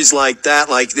stories like that.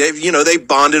 Like, they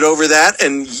bonded over that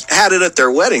and had it at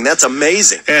their wedding. That's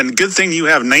amazing. And good thing you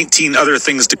have 19 other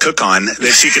things to cook on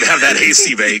that she could have that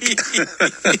Hasty Bake.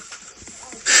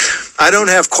 I don't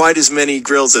have quite as many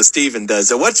grills as Steven does.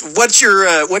 So what's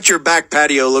your back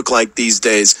patio look like these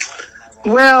days?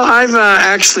 Well, I've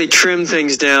actually trimmed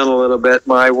things down a little bit.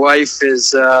 My wife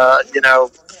is,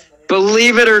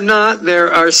 believe it or not,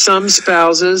 there are some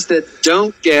spouses that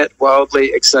don't get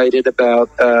wildly excited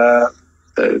about,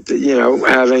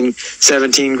 having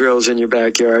 17 grills in your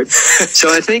backyard.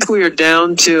 So I think we are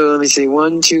down to,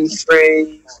 1, 2,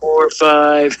 3, 4,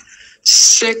 5,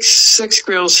 6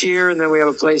 grills here, and then we have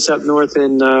a place up north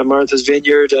in Martha's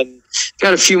Vineyard, and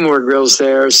got a few more grills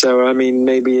there. So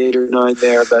maybe 8 or 9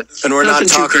 there. But and we're not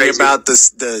talking about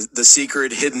the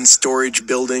secret hidden storage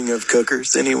building of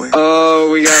cookers anyway.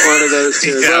 Oh, we got one of those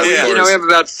too. We have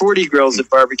about 40 grills at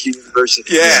Barbecue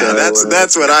University. Yeah, so,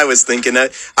 that's what I was thinking. I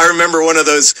remember one of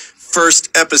those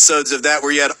first episodes of that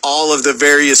where you had all of the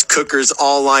various cookers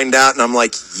all lined out, and I'm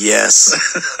like, yes,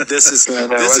 this is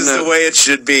the way it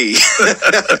should be.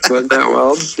 Wasn't that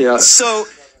wild? Yeah. So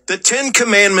the 10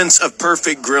 commandments of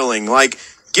perfect grilling, like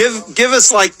give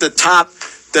us like the top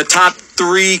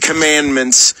 3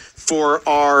 commandments for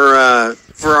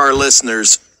our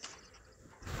listeners.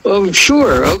 Oh,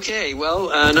 sure. Okay.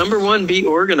 Well, number 1, be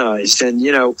organized. And,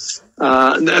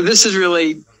 this is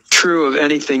really true of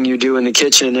anything you do in the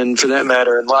kitchen, and for that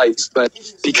matter in life. But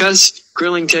because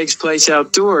grilling takes place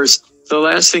outdoors, the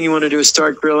last thing you want to do is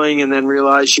start grilling and then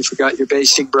realize you forgot your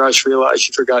basting brush, realize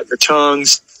you forgot your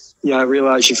tongs,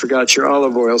 realize you forgot your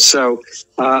olive oil. So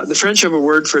the French have a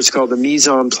word for it's called the mise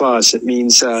en place. It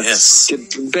means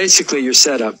basically your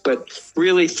setup, but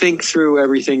really think through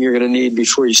everything you're going to need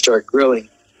before you start grilling.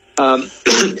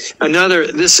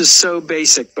 This is so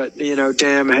basic, but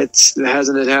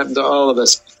hasn't it happened to all of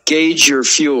us? Gauge your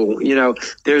fuel.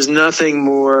 There's nothing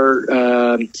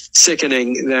more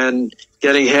sickening than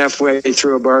getting halfway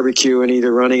through a barbecue and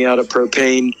either running out of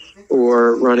propane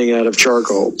or running out of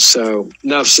charcoal. So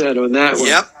enough said on that one.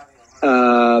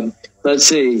 Yep. Let's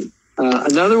see.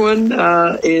 Another one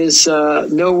is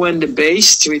know when to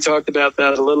baste. We talked about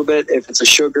that a little bit. If it's a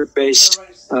sugar-based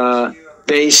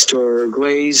baste or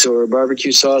glaze or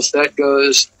barbecue sauce, that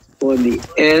goes on the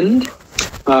end.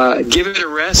 Give it a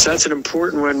rest. That's an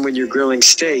important one when you're grilling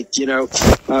steak. We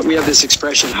have this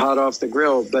expression, hot off the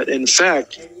grill, but in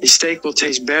fact, the steak will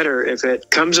taste better if it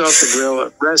comes off the grill,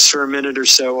 it rests for a minute or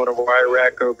so on a wire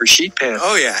rack over sheet pan.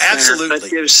 Oh yeah, absolutely. That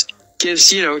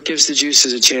gives the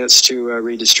juices a chance to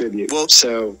redistribute. Well,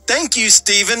 thank you,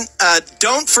 Steven.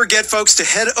 Don't forget, folks, to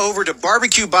head over to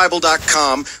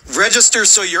barbecuebible.com, register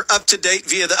so you're up to date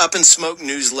via the Up and Smoke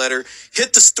newsletter.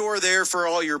 Hit the store there for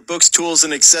all your books, tools,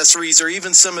 and accessories, or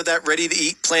even some of that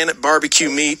ready-to-eat Planet Barbecue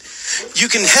meat. You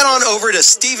can head on over to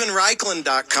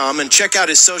StevenReichland.com and check out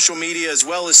his social media as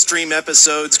well as stream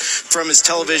episodes from his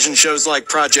television shows like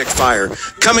Project Fire.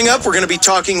 Coming up, we're going to be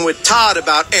talking with Todd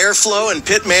about airflow and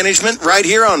pit management right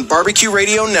here on Barbecue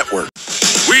Radio Network.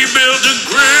 We build a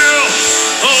grill,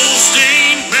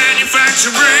 Holstein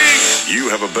Manufacturing. You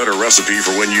have a better recipe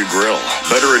for when you grill.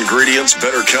 Better ingredients,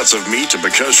 better cuts of meat, and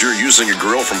because you're using a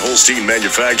grill from Holstein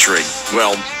Manufacturing,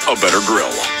 well, a better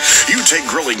grill. You take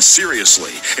grilling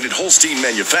seriously, and at Holstein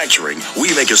Manufacturing,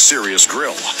 we make a serious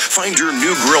grill. Find your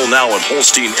new grill now at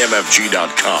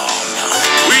HolsteinMFG.com.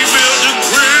 We build a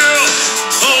grill,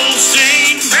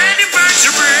 Holstein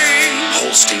Manufacturing.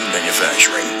 Holstein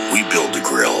Manufacturing, we build the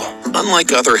grill.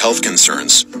 Unlike other health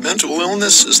concerns, mental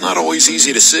illness is not always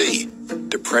easy to see.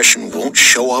 Depression won't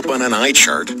show up on an eye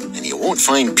chart, and you won't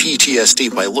find PTSD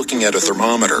by looking at a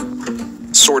thermometer.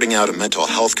 Sorting out a mental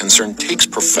health concern takes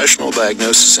professional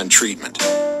diagnosis and treatment.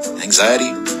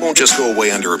 Anxiety won't just go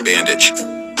away under a bandage.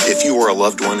 If you or a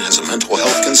loved one has a mental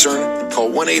health concern, call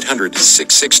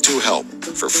 1-800-662-HELP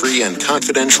for free and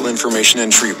confidential information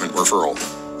and treatment referral.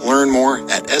 Learn more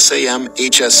at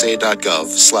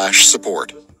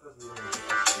samhsa.gov/support.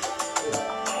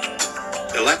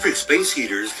 Electric space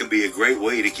heaters can be a great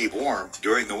way to keep warm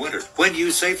during the winter when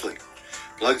used safely.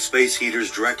 Plug space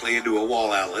heaters directly into a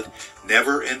wall outlet,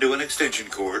 never into an extension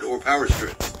cord or power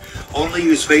strip. Only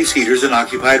use space heaters in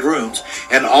occupied rooms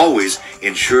and always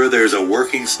ensure there's a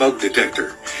working smoke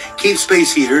detector. Keep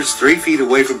space heaters 3 feet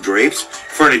away from drapes,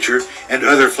 furniture, and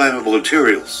other flammable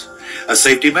materials. A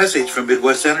safety message from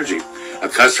Midwest Energy, a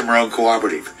customer-owned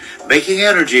cooperative, making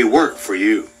energy work for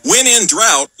you. When in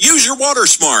drought, use your water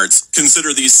smarts.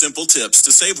 Consider these simple tips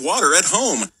to save water at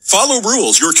home. Follow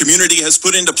rules your community has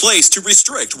put into place to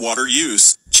restrict water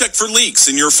use. Check for leaks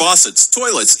in your faucets,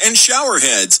 toilets, and shower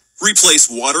heads. Replace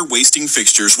water-wasting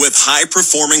fixtures with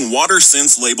high-performing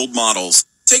WaterSense labeled models.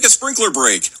 Take a sprinkler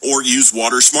break or use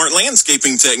WaterSmart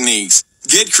landscaping techniques.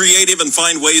 Get creative and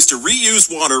find ways to reuse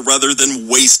water rather than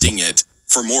wasting it.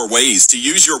 For more ways to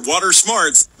use your water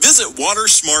smarts, visit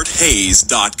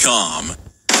watersmarthaze.com.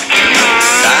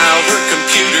 Bauer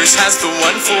Computers has the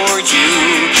one for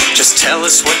you. Just tell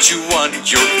us what you want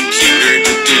your computer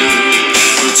to do.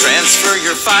 We'll transfer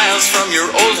your files from your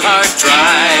old hard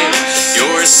drive.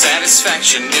 Your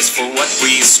satisfaction is for what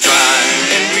we strive.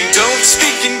 And we don't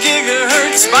speak in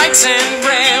gigahertz, bytes, and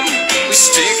RAM. We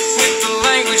stick with the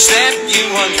language that you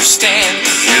understand.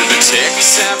 We're the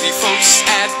tech-savvy folks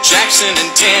at Jackson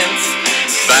and 10th.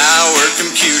 Bauer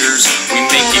Computers, we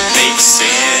make it make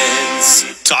sense.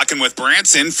 Talking with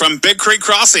Branson from Big Creek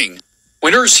Crossing.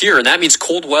 Winter is here, and that means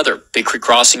cold weather. Big Creek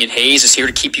Crossing in Hayes is here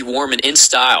to keep you warm and in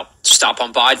style. Stop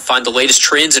on by to find the latest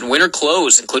trends in winter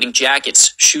clothes, including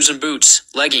jackets, shoes and boots,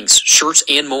 leggings, shirts,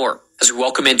 and more. As we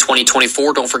welcome in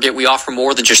 2024, don't forget we offer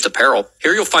more than just apparel.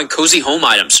 Here you'll find cozy home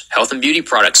items, health and beauty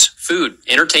products, food,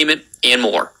 entertainment, and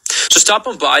more. So stop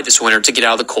on by this winter to get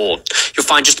out of the cold. You'll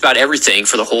find just about everything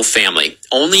for the whole family,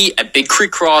 only at Big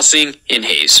Creek Crossing in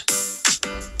Hayes.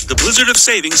 The blizzard of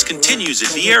savings continues at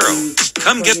Viero.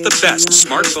 Come get the best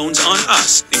smartphones on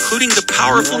us, including the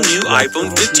powerful new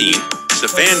iPhone 15, the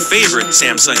fan-favorite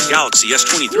Samsung Galaxy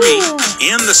S23,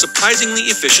 and the surprisingly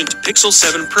efficient Pixel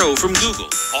 7 Pro from Google,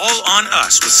 all on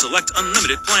us with select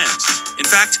unlimited plans. In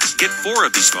fact, get 4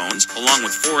 of these phones, along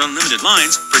with 4 unlimited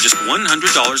lines, for just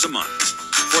 $100 a month.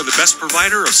 For the best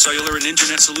provider of cellular and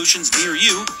internet solutions near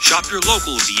you, shop your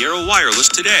local Viero Wireless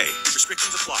today.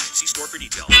 Restrictions apply. See store for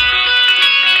details.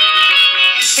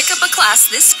 Pick up a class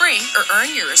this spring or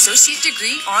earn your associate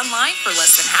degree online for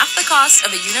less than half the cost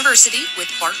of a university with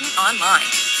Barton Online.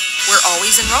 We're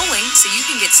always enrolling, so you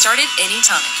can get started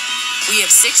anytime. We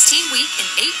have 16-week and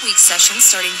 8-week sessions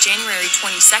starting January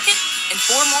 22nd and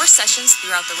 4 more sessions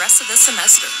throughout the rest of the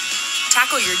semester.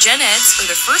 Tackle your gen eds or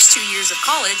the first 2 years of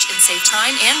college and save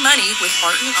time and money with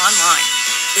Barton Online.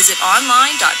 Visit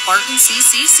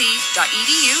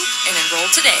online.bartoncccc.edu and enroll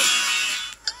today.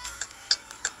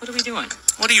 What are we doing?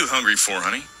 What are you hungry for,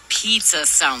 honey? Pizza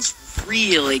sounds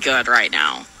really good right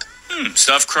now.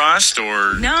 Stuffed crust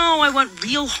or... No, I want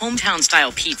real hometown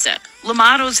style pizza.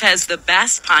 Lamato's has the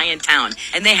best pie in town,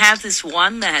 and they have this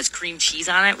one that has cream cheese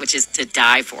on it, which is to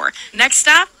die for. Next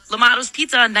stop, Lamato's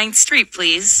Pizza on 9th Street,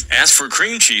 please. Ask for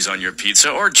cream cheese on your pizza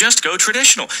or just go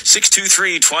traditional.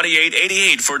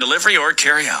 623-2888 for delivery or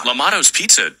carryout. Lamato's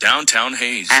Pizza, downtown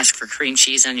Hayes. Ask for cream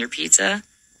cheese on your pizza?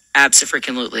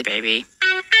 Abso-freaking-lutely, baby.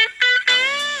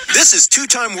 This is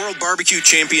two-time World Barbecue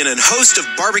Champion and host of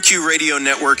Barbecue Radio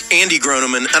Network, Andy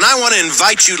Groneman, and I want to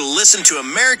invite you to listen to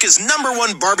America's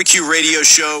 #1 barbecue radio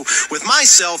show with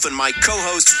myself and my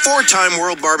co-host, 4-time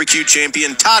World Barbecue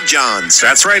Champion, Todd Johns.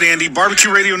 That's right, Andy. Barbecue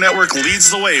Radio Network leads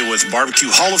the way with Barbecue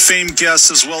Hall of Fame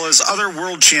guests as well as other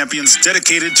world champions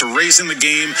dedicated to raising the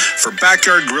game for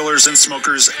backyard grillers and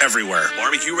smokers everywhere.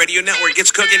 Barbecue Radio Network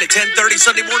gets cooking at 10:30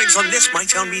 Sunday mornings on this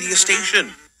MyTown Media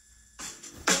station.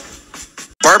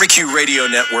 Barbecue Radio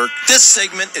Network. This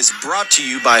segment is brought to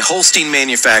you by Holstein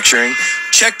Manufacturing.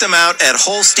 Check them out at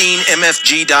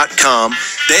HolsteinMFG.com.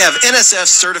 They have NSF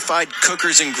certified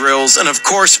cookers and grills, and of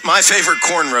course, my favorite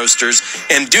corn roasters.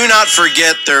 And do not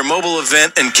forget their mobile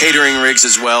event and catering rigs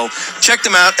as well. Check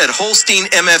them out at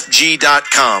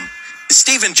HolsteinMFG.com.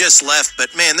 Stephen just left,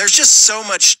 but man, there's just so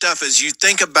much stuff as you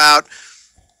think about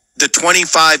the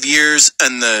 25 years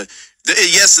and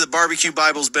yes, the Barbecue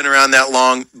Bible's been around that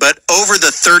long, but over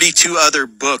the 32 other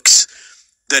books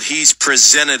that he's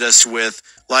presented us with,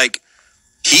 like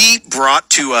he brought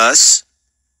to us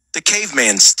the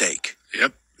Caveman Steak.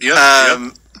 Yep.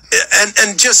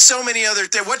 And just so many other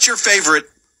things. What's your favorite?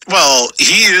 Well,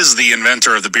 he is the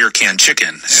inventor of the beer can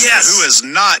chicken. Yes. Who has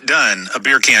not done a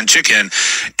beer can chicken?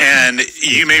 And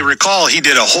you may recall he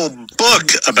did a whole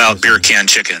book about beer can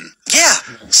chicken. Yeah.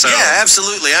 Yeah,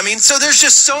 absolutely. I mean, so there's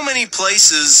just so many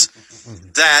places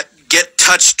that get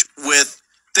touched with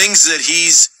things that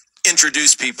he's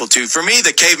introduced people to. For me,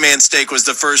 the Caveman Steak was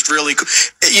the first really cool.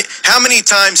 How many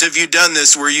times have you done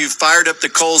this where you've fired up the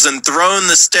coals and thrown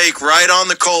the steak right on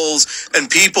the coals and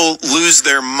people lose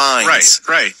their minds?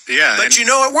 Right, yeah. But you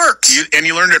know it works. You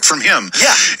learned it from him.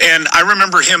 Yeah. And I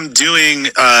remember him doing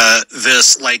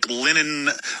this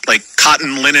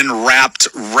cotton linen wrapped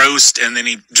roast, and then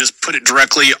he just put it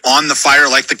directly on the fire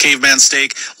like the Caveman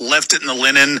Steak, left it in the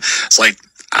linen. It's like,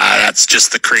 that's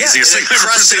just the craziest thing I've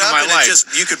ever seen in my life.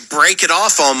 You could break it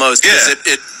off almost because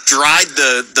it dried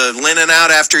the linen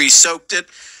out after he soaked it.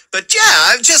 But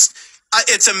yeah,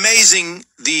 it's amazing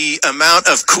the amount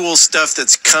of cool stuff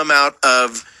that's come out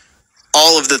of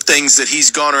all of the things that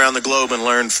he's gone around the globe and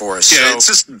learned for us. Yeah, so, it's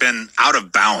just been out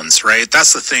of bounds, right?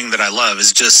 That's the thing that I love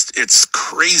is just it's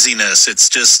craziness. It's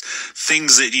just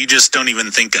things that you just don't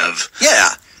even think of.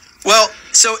 Yeah. Well,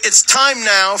 so it's time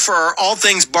now for our All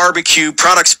Things Barbecue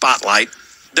product spotlight.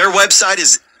 Their website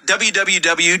is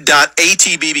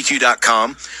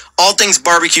www.atbbq.com. All Things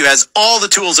Barbecue has all the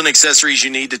tools and accessories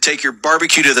you need to take your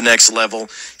barbecue to the next level.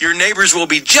 Your neighbors will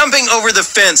be jumping over the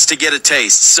fence to get a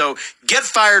taste. So get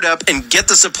fired up and get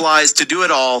the supplies to do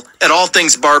it all at All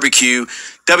Things Barbecue,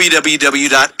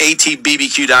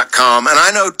 www.atbbq.com. And I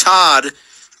know Todd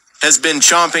has been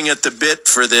chomping at the bit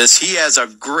for this. He has a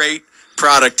great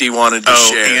product he wanted to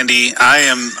share. Andy,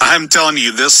 I'm telling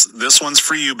you, this one's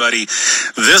for you, buddy.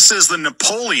 This is the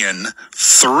Napoleon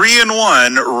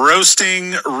 3-in-1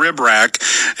 roasting rib rack.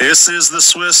 This is the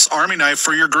Swiss Army knife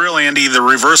for your grill, Andy. The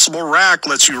reversible rack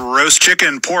lets you roast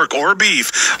chicken, pork, or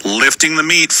beef, lifting the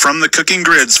meat from the cooking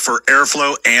grids for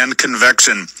airflow and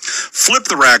convection. Flip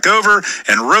the rack over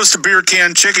and roast a beer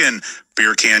can chicken.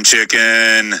 Beer can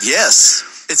chicken. Yes.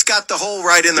 It's got the hole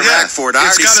right in the rack for it.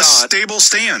 It's got a stable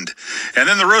stand. And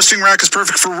then the roasting rack is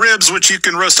perfect for ribs, which you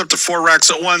can roast up to 4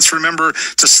 racks at once. Remember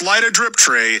to slide a drip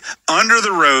tray under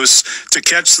the roast to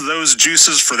catch those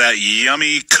juices for that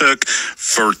yummy cook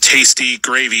for tasty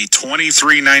gravy.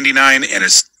 $23.99, and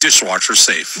it's dishwasher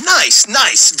safe. Nice.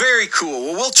 Very cool.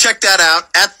 Well, we'll check that out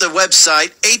at the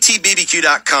website,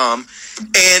 atbbq.com.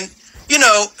 And,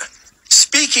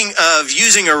 speaking of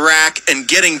using a rack and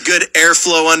getting good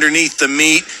airflow underneath the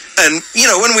meat, and,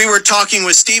 when we were talking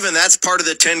with Stephen, that's part of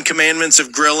the 10 commandments of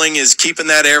grilling is keeping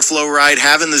that airflow right,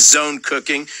 having the zone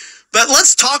cooking. But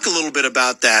let's talk a little bit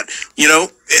about that.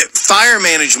 Fire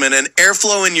management and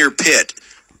airflow in your pit.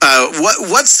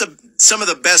 What's some of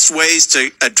the best ways to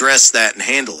address that and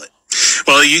handle it?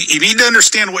 Well, you need to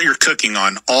understand what you're cooking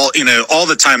on all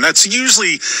the time. That's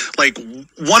usually like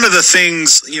one of the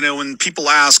things, when people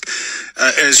ask,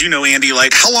 as you know, Andy,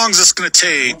 like, how long is this going to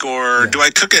take? Or do I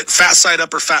cook it fat side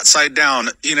up or fat side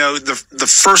down? The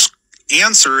first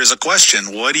answer is a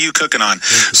question. What are you cooking on?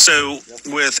 So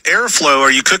with airflow,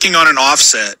 are you cooking on an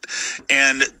offset?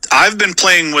 And I've been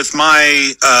playing with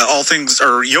my All Things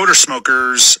or Yoder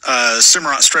Smokers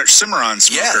stretch Cimarron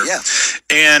smoker. Yeah.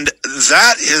 And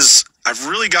that is, I've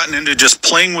really gotten into just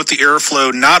playing with the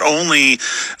airflow, not only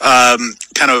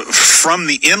kind of from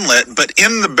the inlet, but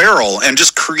in the barrel and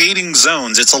just creating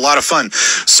zones. It's a lot of fun.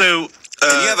 So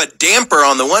and you have a damper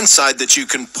on the one side that you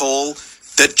can pull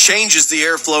that changes the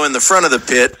airflow in the front of the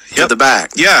pit to the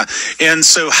back. Yeah, and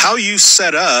so how you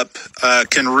set up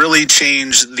can really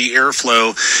change the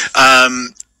airflow.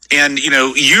 And,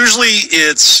 usually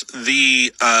it's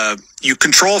you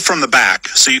control from the back,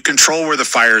 so you control where the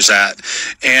fire's at.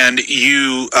 And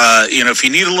if you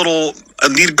need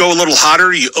to go a little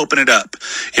hotter, you open it up.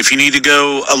 If you need to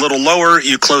go a little lower,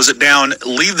 you close it down,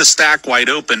 leave the stack wide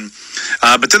open.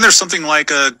 But then there's something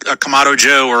like a Kamado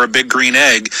Joe or a Big Green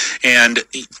Egg, and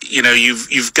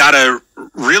you've got to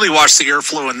really watch the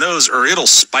airflow in those, or it'll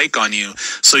spike on you.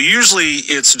 So usually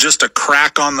it's just a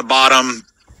crack on the bottom,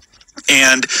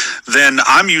 and then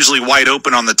I'm usually wide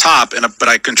open on the top, but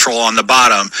I control on the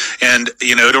bottom. And,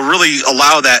 it'll really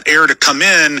allow that air to come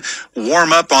in,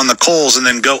 warm up on the coals, and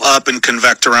then go up and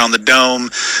convect around the dome.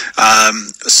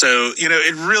 So,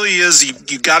 it really is,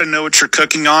 you got to know what you're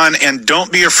cooking on, and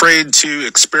don't be afraid to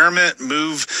experiment,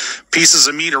 move pieces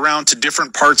of meat around to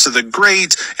different parts of the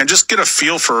grate, and just get a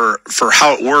feel for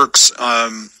how it works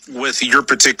with your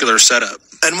particular setup.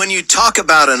 And when you talk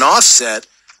about an offset,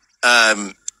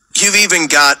 you've even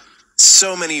got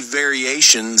so many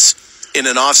variations in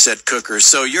an offset cooker.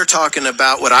 So you're talking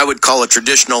about what I would call a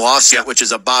traditional offset, which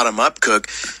is a bottom-up cook.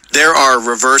 There are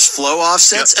reverse flow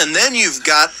offsets, and then you've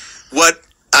got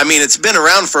it's been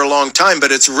around for a long time,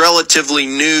 but it's relatively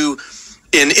new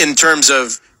in terms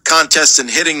of contests and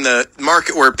hitting the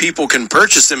market where people can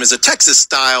purchase them, is a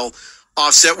Texas-style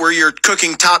offset where you're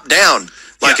cooking top-down,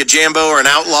 like a Jambo or an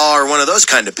Outlaw or one of those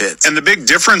kind of pits. And the big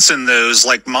difference in those,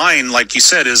 like mine, like you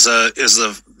said, is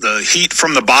the heat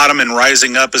from the bottom and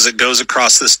rising up as it goes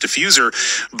across this diffuser.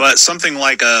 But something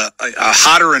like a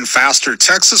hotter and faster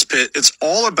Texas pit, it's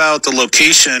all about the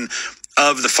location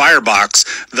of the firebox.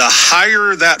 The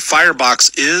higher that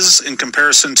firebox is in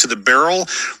comparison to the barrel,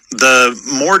 the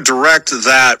more direct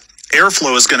that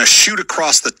airflow is going to shoot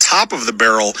across the top of the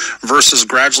barrel versus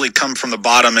gradually come from the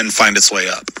bottom and find its way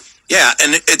up. Yeah,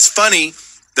 and it's funny,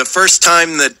 the first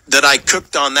time that I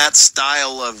cooked on that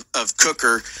style of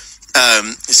cooker,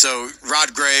 so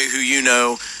Rod Gray, who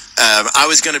I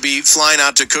was going to be flying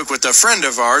out to cook with a friend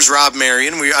of ours, Rob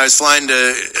Marion. I was flying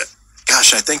to,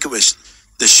 I think it was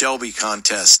the Shelby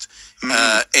contest.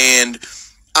 And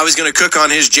I was going to cook on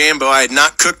his Jambo. I had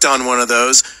not cooked on one of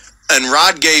those. And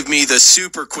Rod gave me the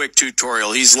super quick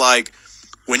tutorial. He's like,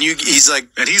 and he's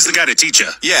the guy to teach you.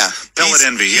 Yeah. Pellet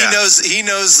Envy. He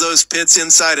knows those pits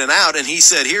inside and out. And he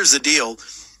said, here's the deal.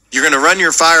 You're going to run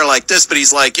your fire like this. But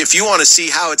he's like, if you want to see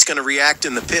how it's going to react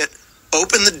in the pit,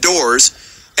 open the doors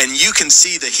and you can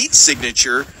see the heat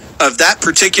signature of that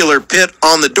particular pit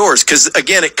on the doors. Because,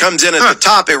 again, it comes in at the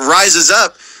top, it rises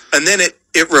up, and then it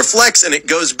reflects and it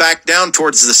goes back down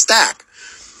towards the stack.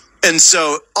 And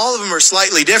so all of them are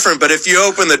slightly different, but if you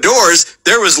open the doors,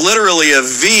 there was literally a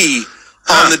V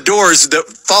on the doors that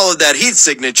followed that heat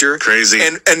signature. Crazy.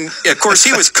 And of course,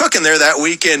 he was cooking there that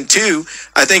weekend, too.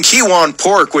 I think he won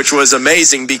pork, which was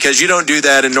amazing because you don't do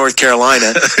that in North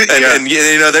Carolina. And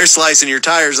they're slicing your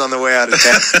tires on the way out of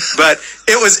town. But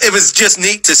it was just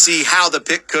neat to see how the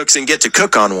pit cooks and get to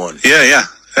cook on one. Yeah.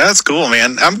 That's cool,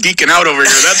 man. I'm geeking out over here.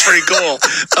 That's pretty cool.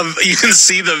 You can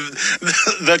see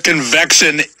the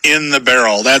convection in the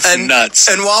barrel. That's nuts.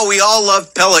 And while we all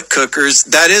love pellet cookers,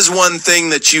 that is one thing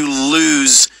that you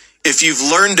lose if you've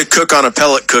learned to cook on a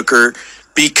pellet cooker,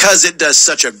 because it does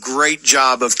such a great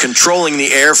job of controlling the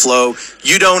airflow.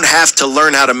 You don't have to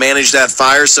learn how to manage that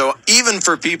fire. So even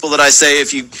for people that I say,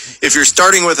 if you're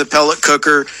starting with a pellet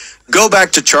cooker, go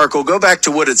back to charcoal, go back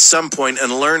to wood at some point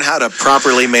and learn how to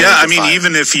properly manage the fire.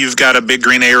 Even if you've got a big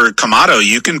Green A or Kamado,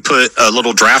 you can put a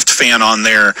little draft fan on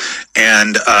there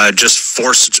and just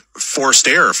forced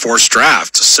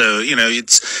draft. So,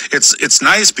 it's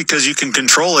nice because you can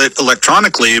control it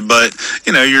electronically, but,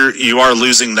 you are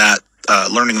losing that,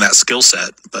 learning that skill set.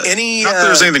 But not that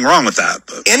there's anything wrong with that.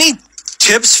 But. Any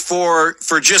tips for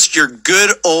just your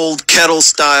good old kettle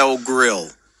style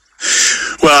grill?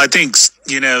 Well, I think,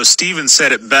 Steven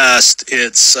said it best.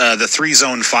 It's the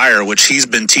 3-zone fire, which he's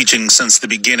been teaching since the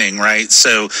beginning, right?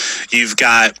 So you've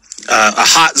got a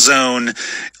hot zone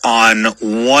on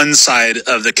one side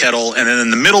of the kettle, and then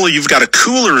in the middle you've got a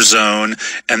cooler zone,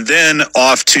 and then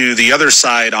off to the other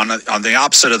side on the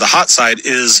opposite of the hot side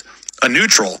is a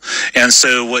neutral, and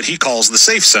so what he calls the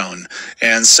safe zone.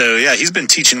 And so, he's been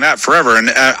teaching that forever,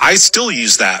 and I still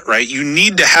use that, right? You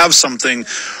need to have something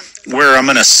where I'm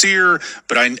going to sear,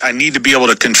 but I need to be able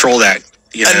to control that,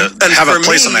 and have a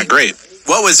place on that grate.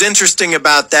 What was interesting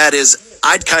about that is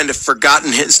I'd kind of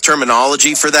forgotten his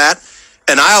terminology for that,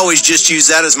 and I always just use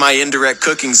that as my indirect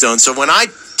cooking zone. So when I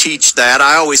teach that,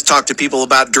 I always talk to people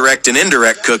about direct and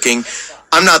indirect cooking.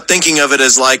 I'm not thinking of it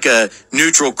as like a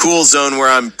neutral cool zone where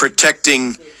I'm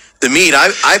protecting the meat.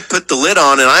 I put the lid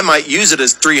on and I might use it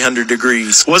as 300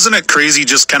 degrees. Wasn't it crazy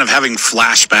just kind of having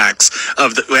flashbacks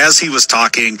of as he was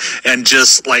talking and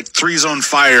just like 3-zone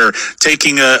fire,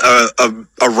 taking a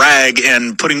rag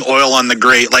and putting oil on the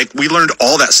grate? Like, we learned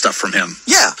all that stuff from him.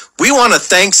 Yeah. We want to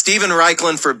thank Steven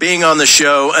Reichlin for being on the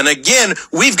show. And again,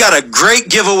 we've got a great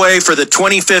giveaway for the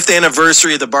 25th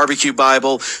anniversary of the Barbecue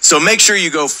Bible. So make sure you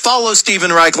go follow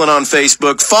Steven Reichlin on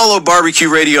Facebook, follow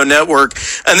Barbecue Radio Network,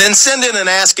 And then send in an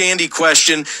Ask Andy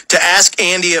question to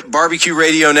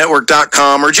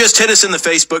askandy@barbecueradionetwork.com, or just hit us in the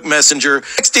Facebook Messenger.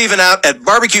 Check Stephen out at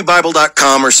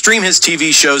barbecuebible.com, or stream his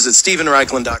TV shows at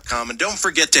stephenreichland.com. And don't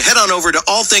forget to head on over to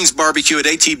All Things Barbecue at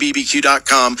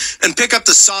atbbq.com and pick up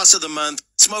the Sauce of the Month,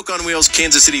 Smoke on Wheels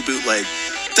Kansas City Bootleg.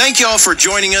 Thank you all for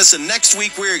joining us, and next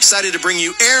week we're excited to bring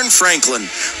you Aaron Franklin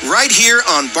right here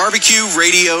on Barbecue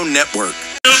Radio Network.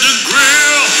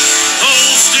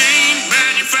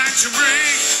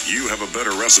 You have a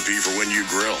better recipe for when you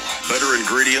grill. Better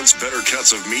ingredients, better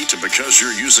cuts of meat, and because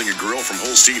you're using a grill from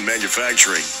Holstein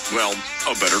Manufacturing, well,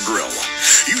 a better grill.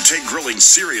 You take grilling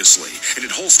seriously, and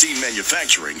at Holstein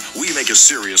Manufacturing, we make a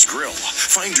serious grill.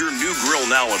 Find your new grill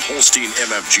now at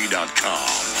HolsteinMFG.com.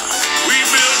 We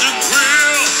build a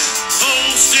grill,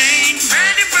 Holstein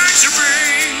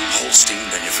Manufacturing. Holstein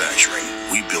Manufacturing,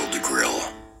 we build a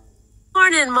grill.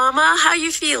 Morning, Mama. How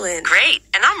you feeling? Great,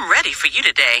 and I'm ready for you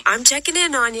today. I'm checking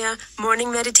in on you.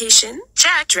 Morning meditation?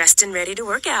 Check. Dressed and ready to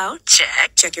work out?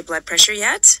 Check. Check your blood pressure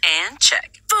yet? And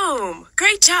check. Boom!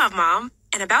 Great job, Mom.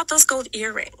 And about those gold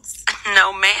earrings?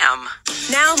 No, ma'am.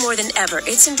 Now more than ever,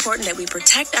 it's important that we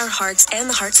protect our hearts and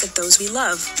the hearts of those we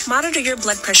love. Monitor your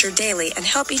blood pressure daily and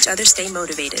help each other stay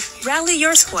motivated. Rally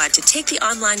your squad to take the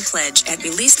online pledge at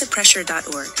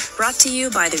releasethepressure.org. Brought to you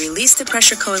by the Release the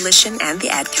Pressure Coalition and the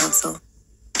Ad Council.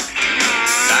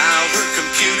 Our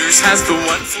Computers has the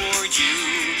one for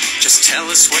you. Just tell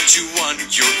us what you want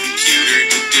your computer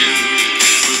to do.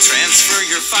 We'll transfer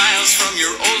your files from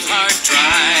your old hard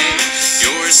drive.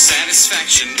 Your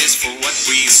satisfaction is for what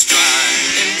we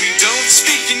strive. And we don't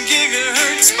speak in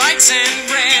gigahertz, bytes, and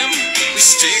RAM. We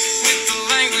stick with the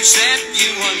language that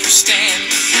you understand.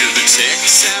 We're the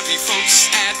tech-savvy folks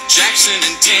at Jackson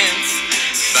and 10th.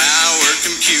 Bauer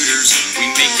Computers, we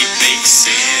make it make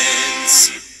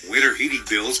sense. Winter heating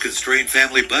bills constrain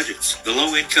family budgets. The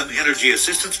Low Income Energy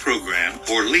Assistance Program,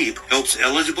 or LEAP, helps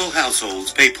eligible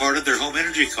households pay part of their home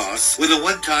energy costs with a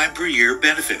one-time per year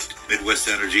benefit. Midwest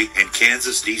Energy and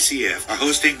Kansas DCF are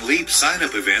hosting LEAP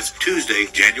sign-up events Tuesday,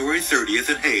 January 30th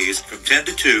in Hayes from 10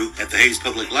 to 2 at the Hayes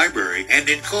Public Library, and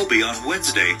in Colby on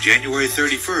Wednesday, January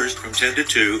 31st from 10 to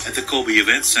 2 at the Colby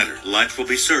Event Center. Lunch will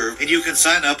be served, and you can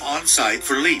sign up on-site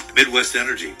for LEAP. Midwest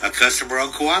Energy, a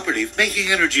customer-owned cooperative making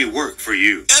energy work for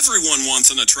you. Everyone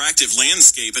wants an attractive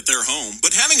landscape at their home,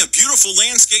 but having a beautiful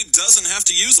landscape doesn't have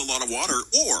to use a lot of water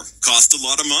or cost a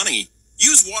lot of money.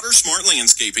 Use Water Smart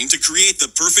Landscaping to create the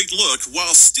perfect look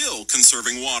while still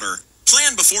conserving water.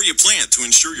 Plan before you plant to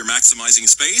ensure you're maximizing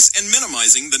space and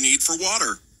minimizing the need for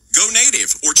water. Go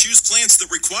native or choose plants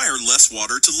that require less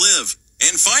water to live.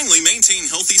 And finally, maintain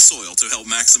healthy soil to help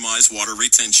maximize water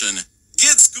retention.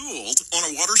 Get schooled on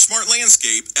a Water Smart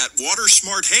landscape at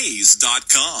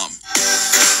watersmarthaze.com.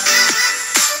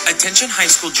 Attention high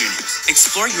school juniors.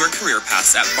 Explore your career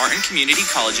paths at Barton Community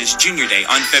College's Junior Day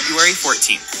on February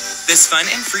 14th. This fun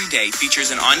and free day features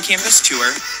an on-campus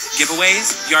tour,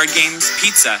 giveaways, yard games,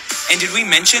 pizza, and did we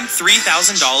mention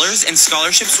 $3,000 in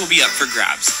scholarships will be up for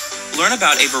grabs. Learn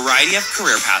about a variety of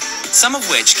career paths, some of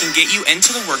which can get you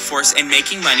into the workforce and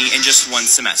making money in just one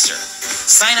semester.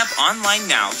 Sign up online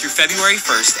now through February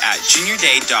 1st at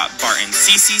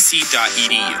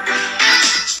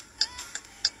juniorday.bartoncccc.edu.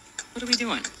 What are we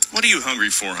doing? What are you hungry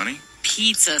for, honey?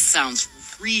 Pizza sounds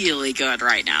really good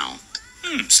right now.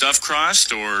 Stuffed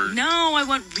crust or... No, I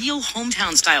want real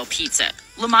hometown style pizza.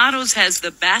 Lamato's has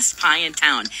the best pie in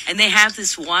town, and they have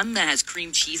this one that has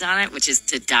cream cheese on it, which is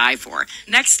to die for.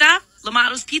 Next stop,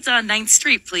 Lamato's Pizza on 9th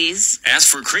Street, please. Ask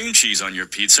for cream cheese on your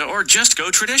pizza or just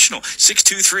go traditional.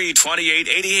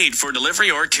 623-2888 for delivery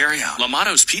or carry out.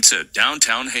 Lamato's Pizza,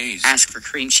 downtown Hayes. Ask for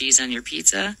cream cheese on your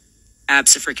pizza?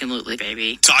 Abso-freaking-lutely,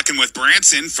 baby. Talking with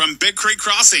Branson from Big Creek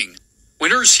Crossing.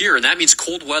 Winter is here, and that means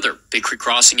cold weather. Big Creek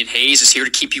Crossing in Hayes is here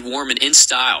to keep you warm and in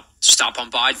style. So stop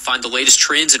on by to find the latest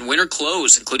trends in winter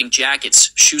clothes, including jackets,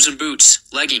 shoes and boots,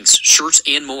 leggings, shirts,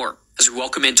 and more. As we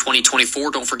welcome in 2024,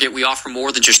 don't forget we offer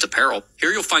more than just apparel.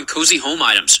 Here you'll find cozy home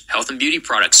items, health and beauty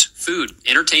products, food,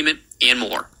 entertainment, and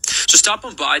more. So stop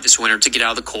on by this winter to get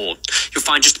out of the cold. You'll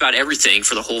find just about everything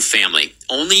for the whole family,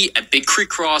 only at Big Creek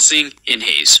Crossing in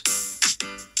Hayes.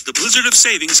 The blizzard of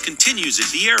savings continues at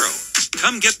Viero.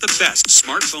 Come get the best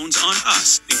smartphones on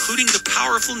us, including the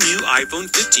powerful new iPhone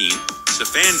 15, the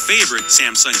fan favorite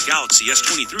Samsung Galaxy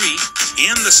S23,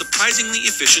 and the surprisingly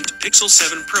efficient Pixel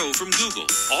 7 Pro from Google.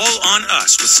 All on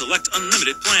us with select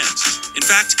unlimited plans. In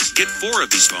fact, get 4 of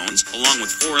these phones, along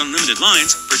with 4 unlimited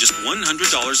lines, for just $100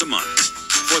 a month.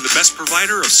 For the best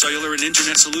provider of cellular and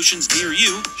internet solutions near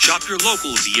you, shop your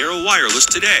local Viero Wireless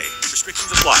today.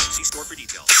 Restrictions apply. See store for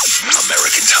details.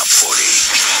 American Top 40.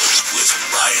 with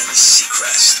Ryan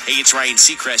Seacrest. Hey, it's Ryan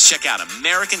Seacrest. Check out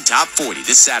American Top 40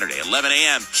 this Saturday, 11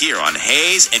 a.m. here on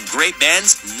Hayes and Great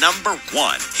Ben's #1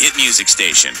 hit music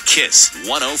station, KISS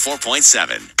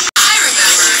 104.7. I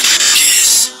remember.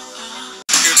 Kiss.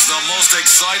 It's the most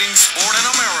exciting sport in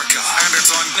America, and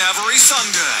it's on every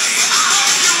Sunday.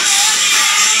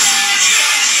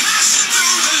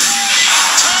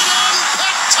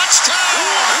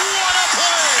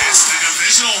 It's the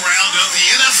divisional round of the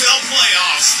NFL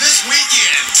playoffs this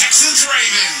weekend. Texans,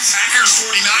 Ravens, Packers,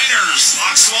 49ers,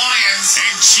 Bucs, Lions,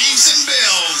 and Chiefs and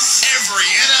Bills. Every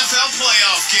NFL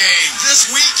playoff game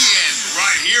this weekend,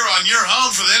 right here on your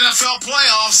home for the NFL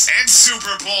playoffs and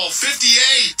Super Bowl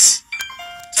 58.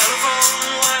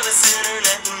 Telephone, wireless,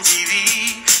 internet, and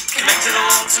TV. Connected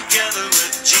all together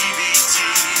with GBT.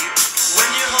 When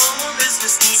your home or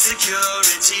business needs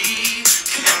security,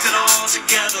 connected all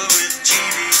together with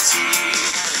GBT.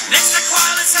 Nextech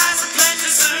Wireless has a plan to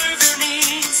serve your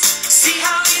needs. See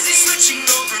how easy switching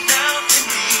over now can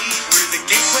be. We're the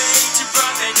gateway to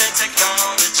broadband and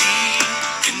technology.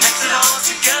 Connected all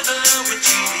together with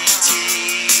GBT.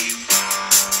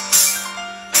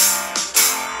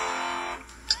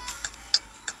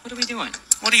 What are we doing?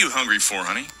 What are you hungry for,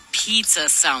 honey? Pizza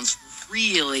sounds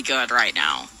really good right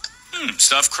now.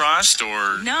 Stuffed crust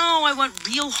or... No, I want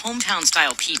real hometown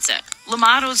style pizza.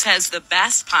 Lamato's has the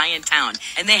best pie in town,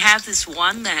 and they have this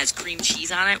one that has cream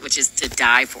cheese on it, which is to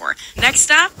die for. Next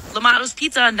stop, Lamato's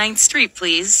Pizza on 9th Street,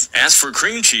 please. Ask for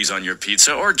cream cheese on your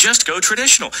pizza or just go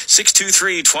traditional.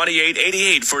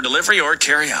 623-2888 for delivery or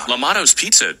carryout. Lamato's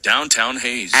Pizza, downtown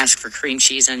Hayes. Ask for cream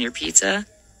cheese on your pizza?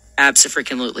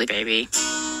 Abso-freaking-lutely, baby.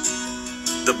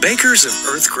 The bakers of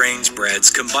Earth Grains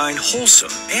breads combine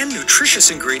wholesome and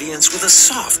nutritious ingredients with a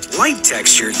soft, light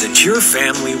texture that your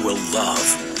family will love.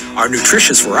 Our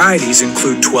nutritious varieties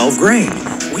include 12 grain,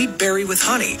 wheat berry with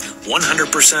honey,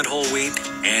 100% whole wheat,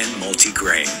 and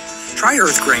multi-grain. Try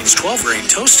Earth Grains 12 grain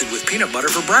toasted with peanut butter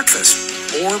for breakfast,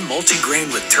 or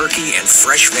multi-grain with turkey and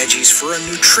fresh veggies for a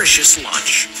nutritious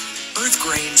lunch. Earth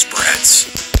Grains breads,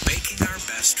 making our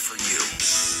best for you.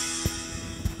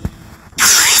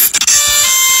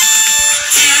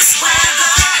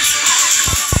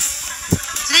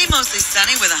 Today mostly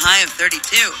sunny with a high of 32.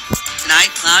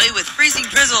 Tonight cloudy with freezing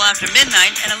drizzle after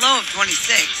midnight and a low of 26.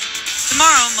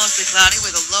 Tomorrow mostly cloudy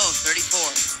with a low of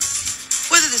 34.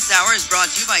 Weather this hour is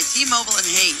brought to you by T-Mobile and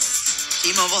Hayes.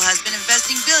 T-Mobile has been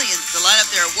investing billions to light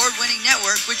up their award-winning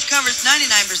network, which covers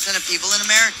 99% of people in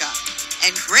America.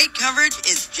 And great coverage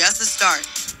is just the start,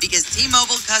 because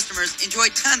T-Mobile customers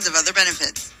enjoy tons of other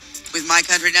benefits. With My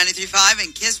Country 93.5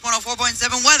 and KISS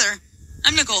 104.7 weather,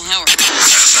 I'm Nicole Howard. And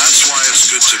that's why it's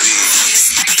good to be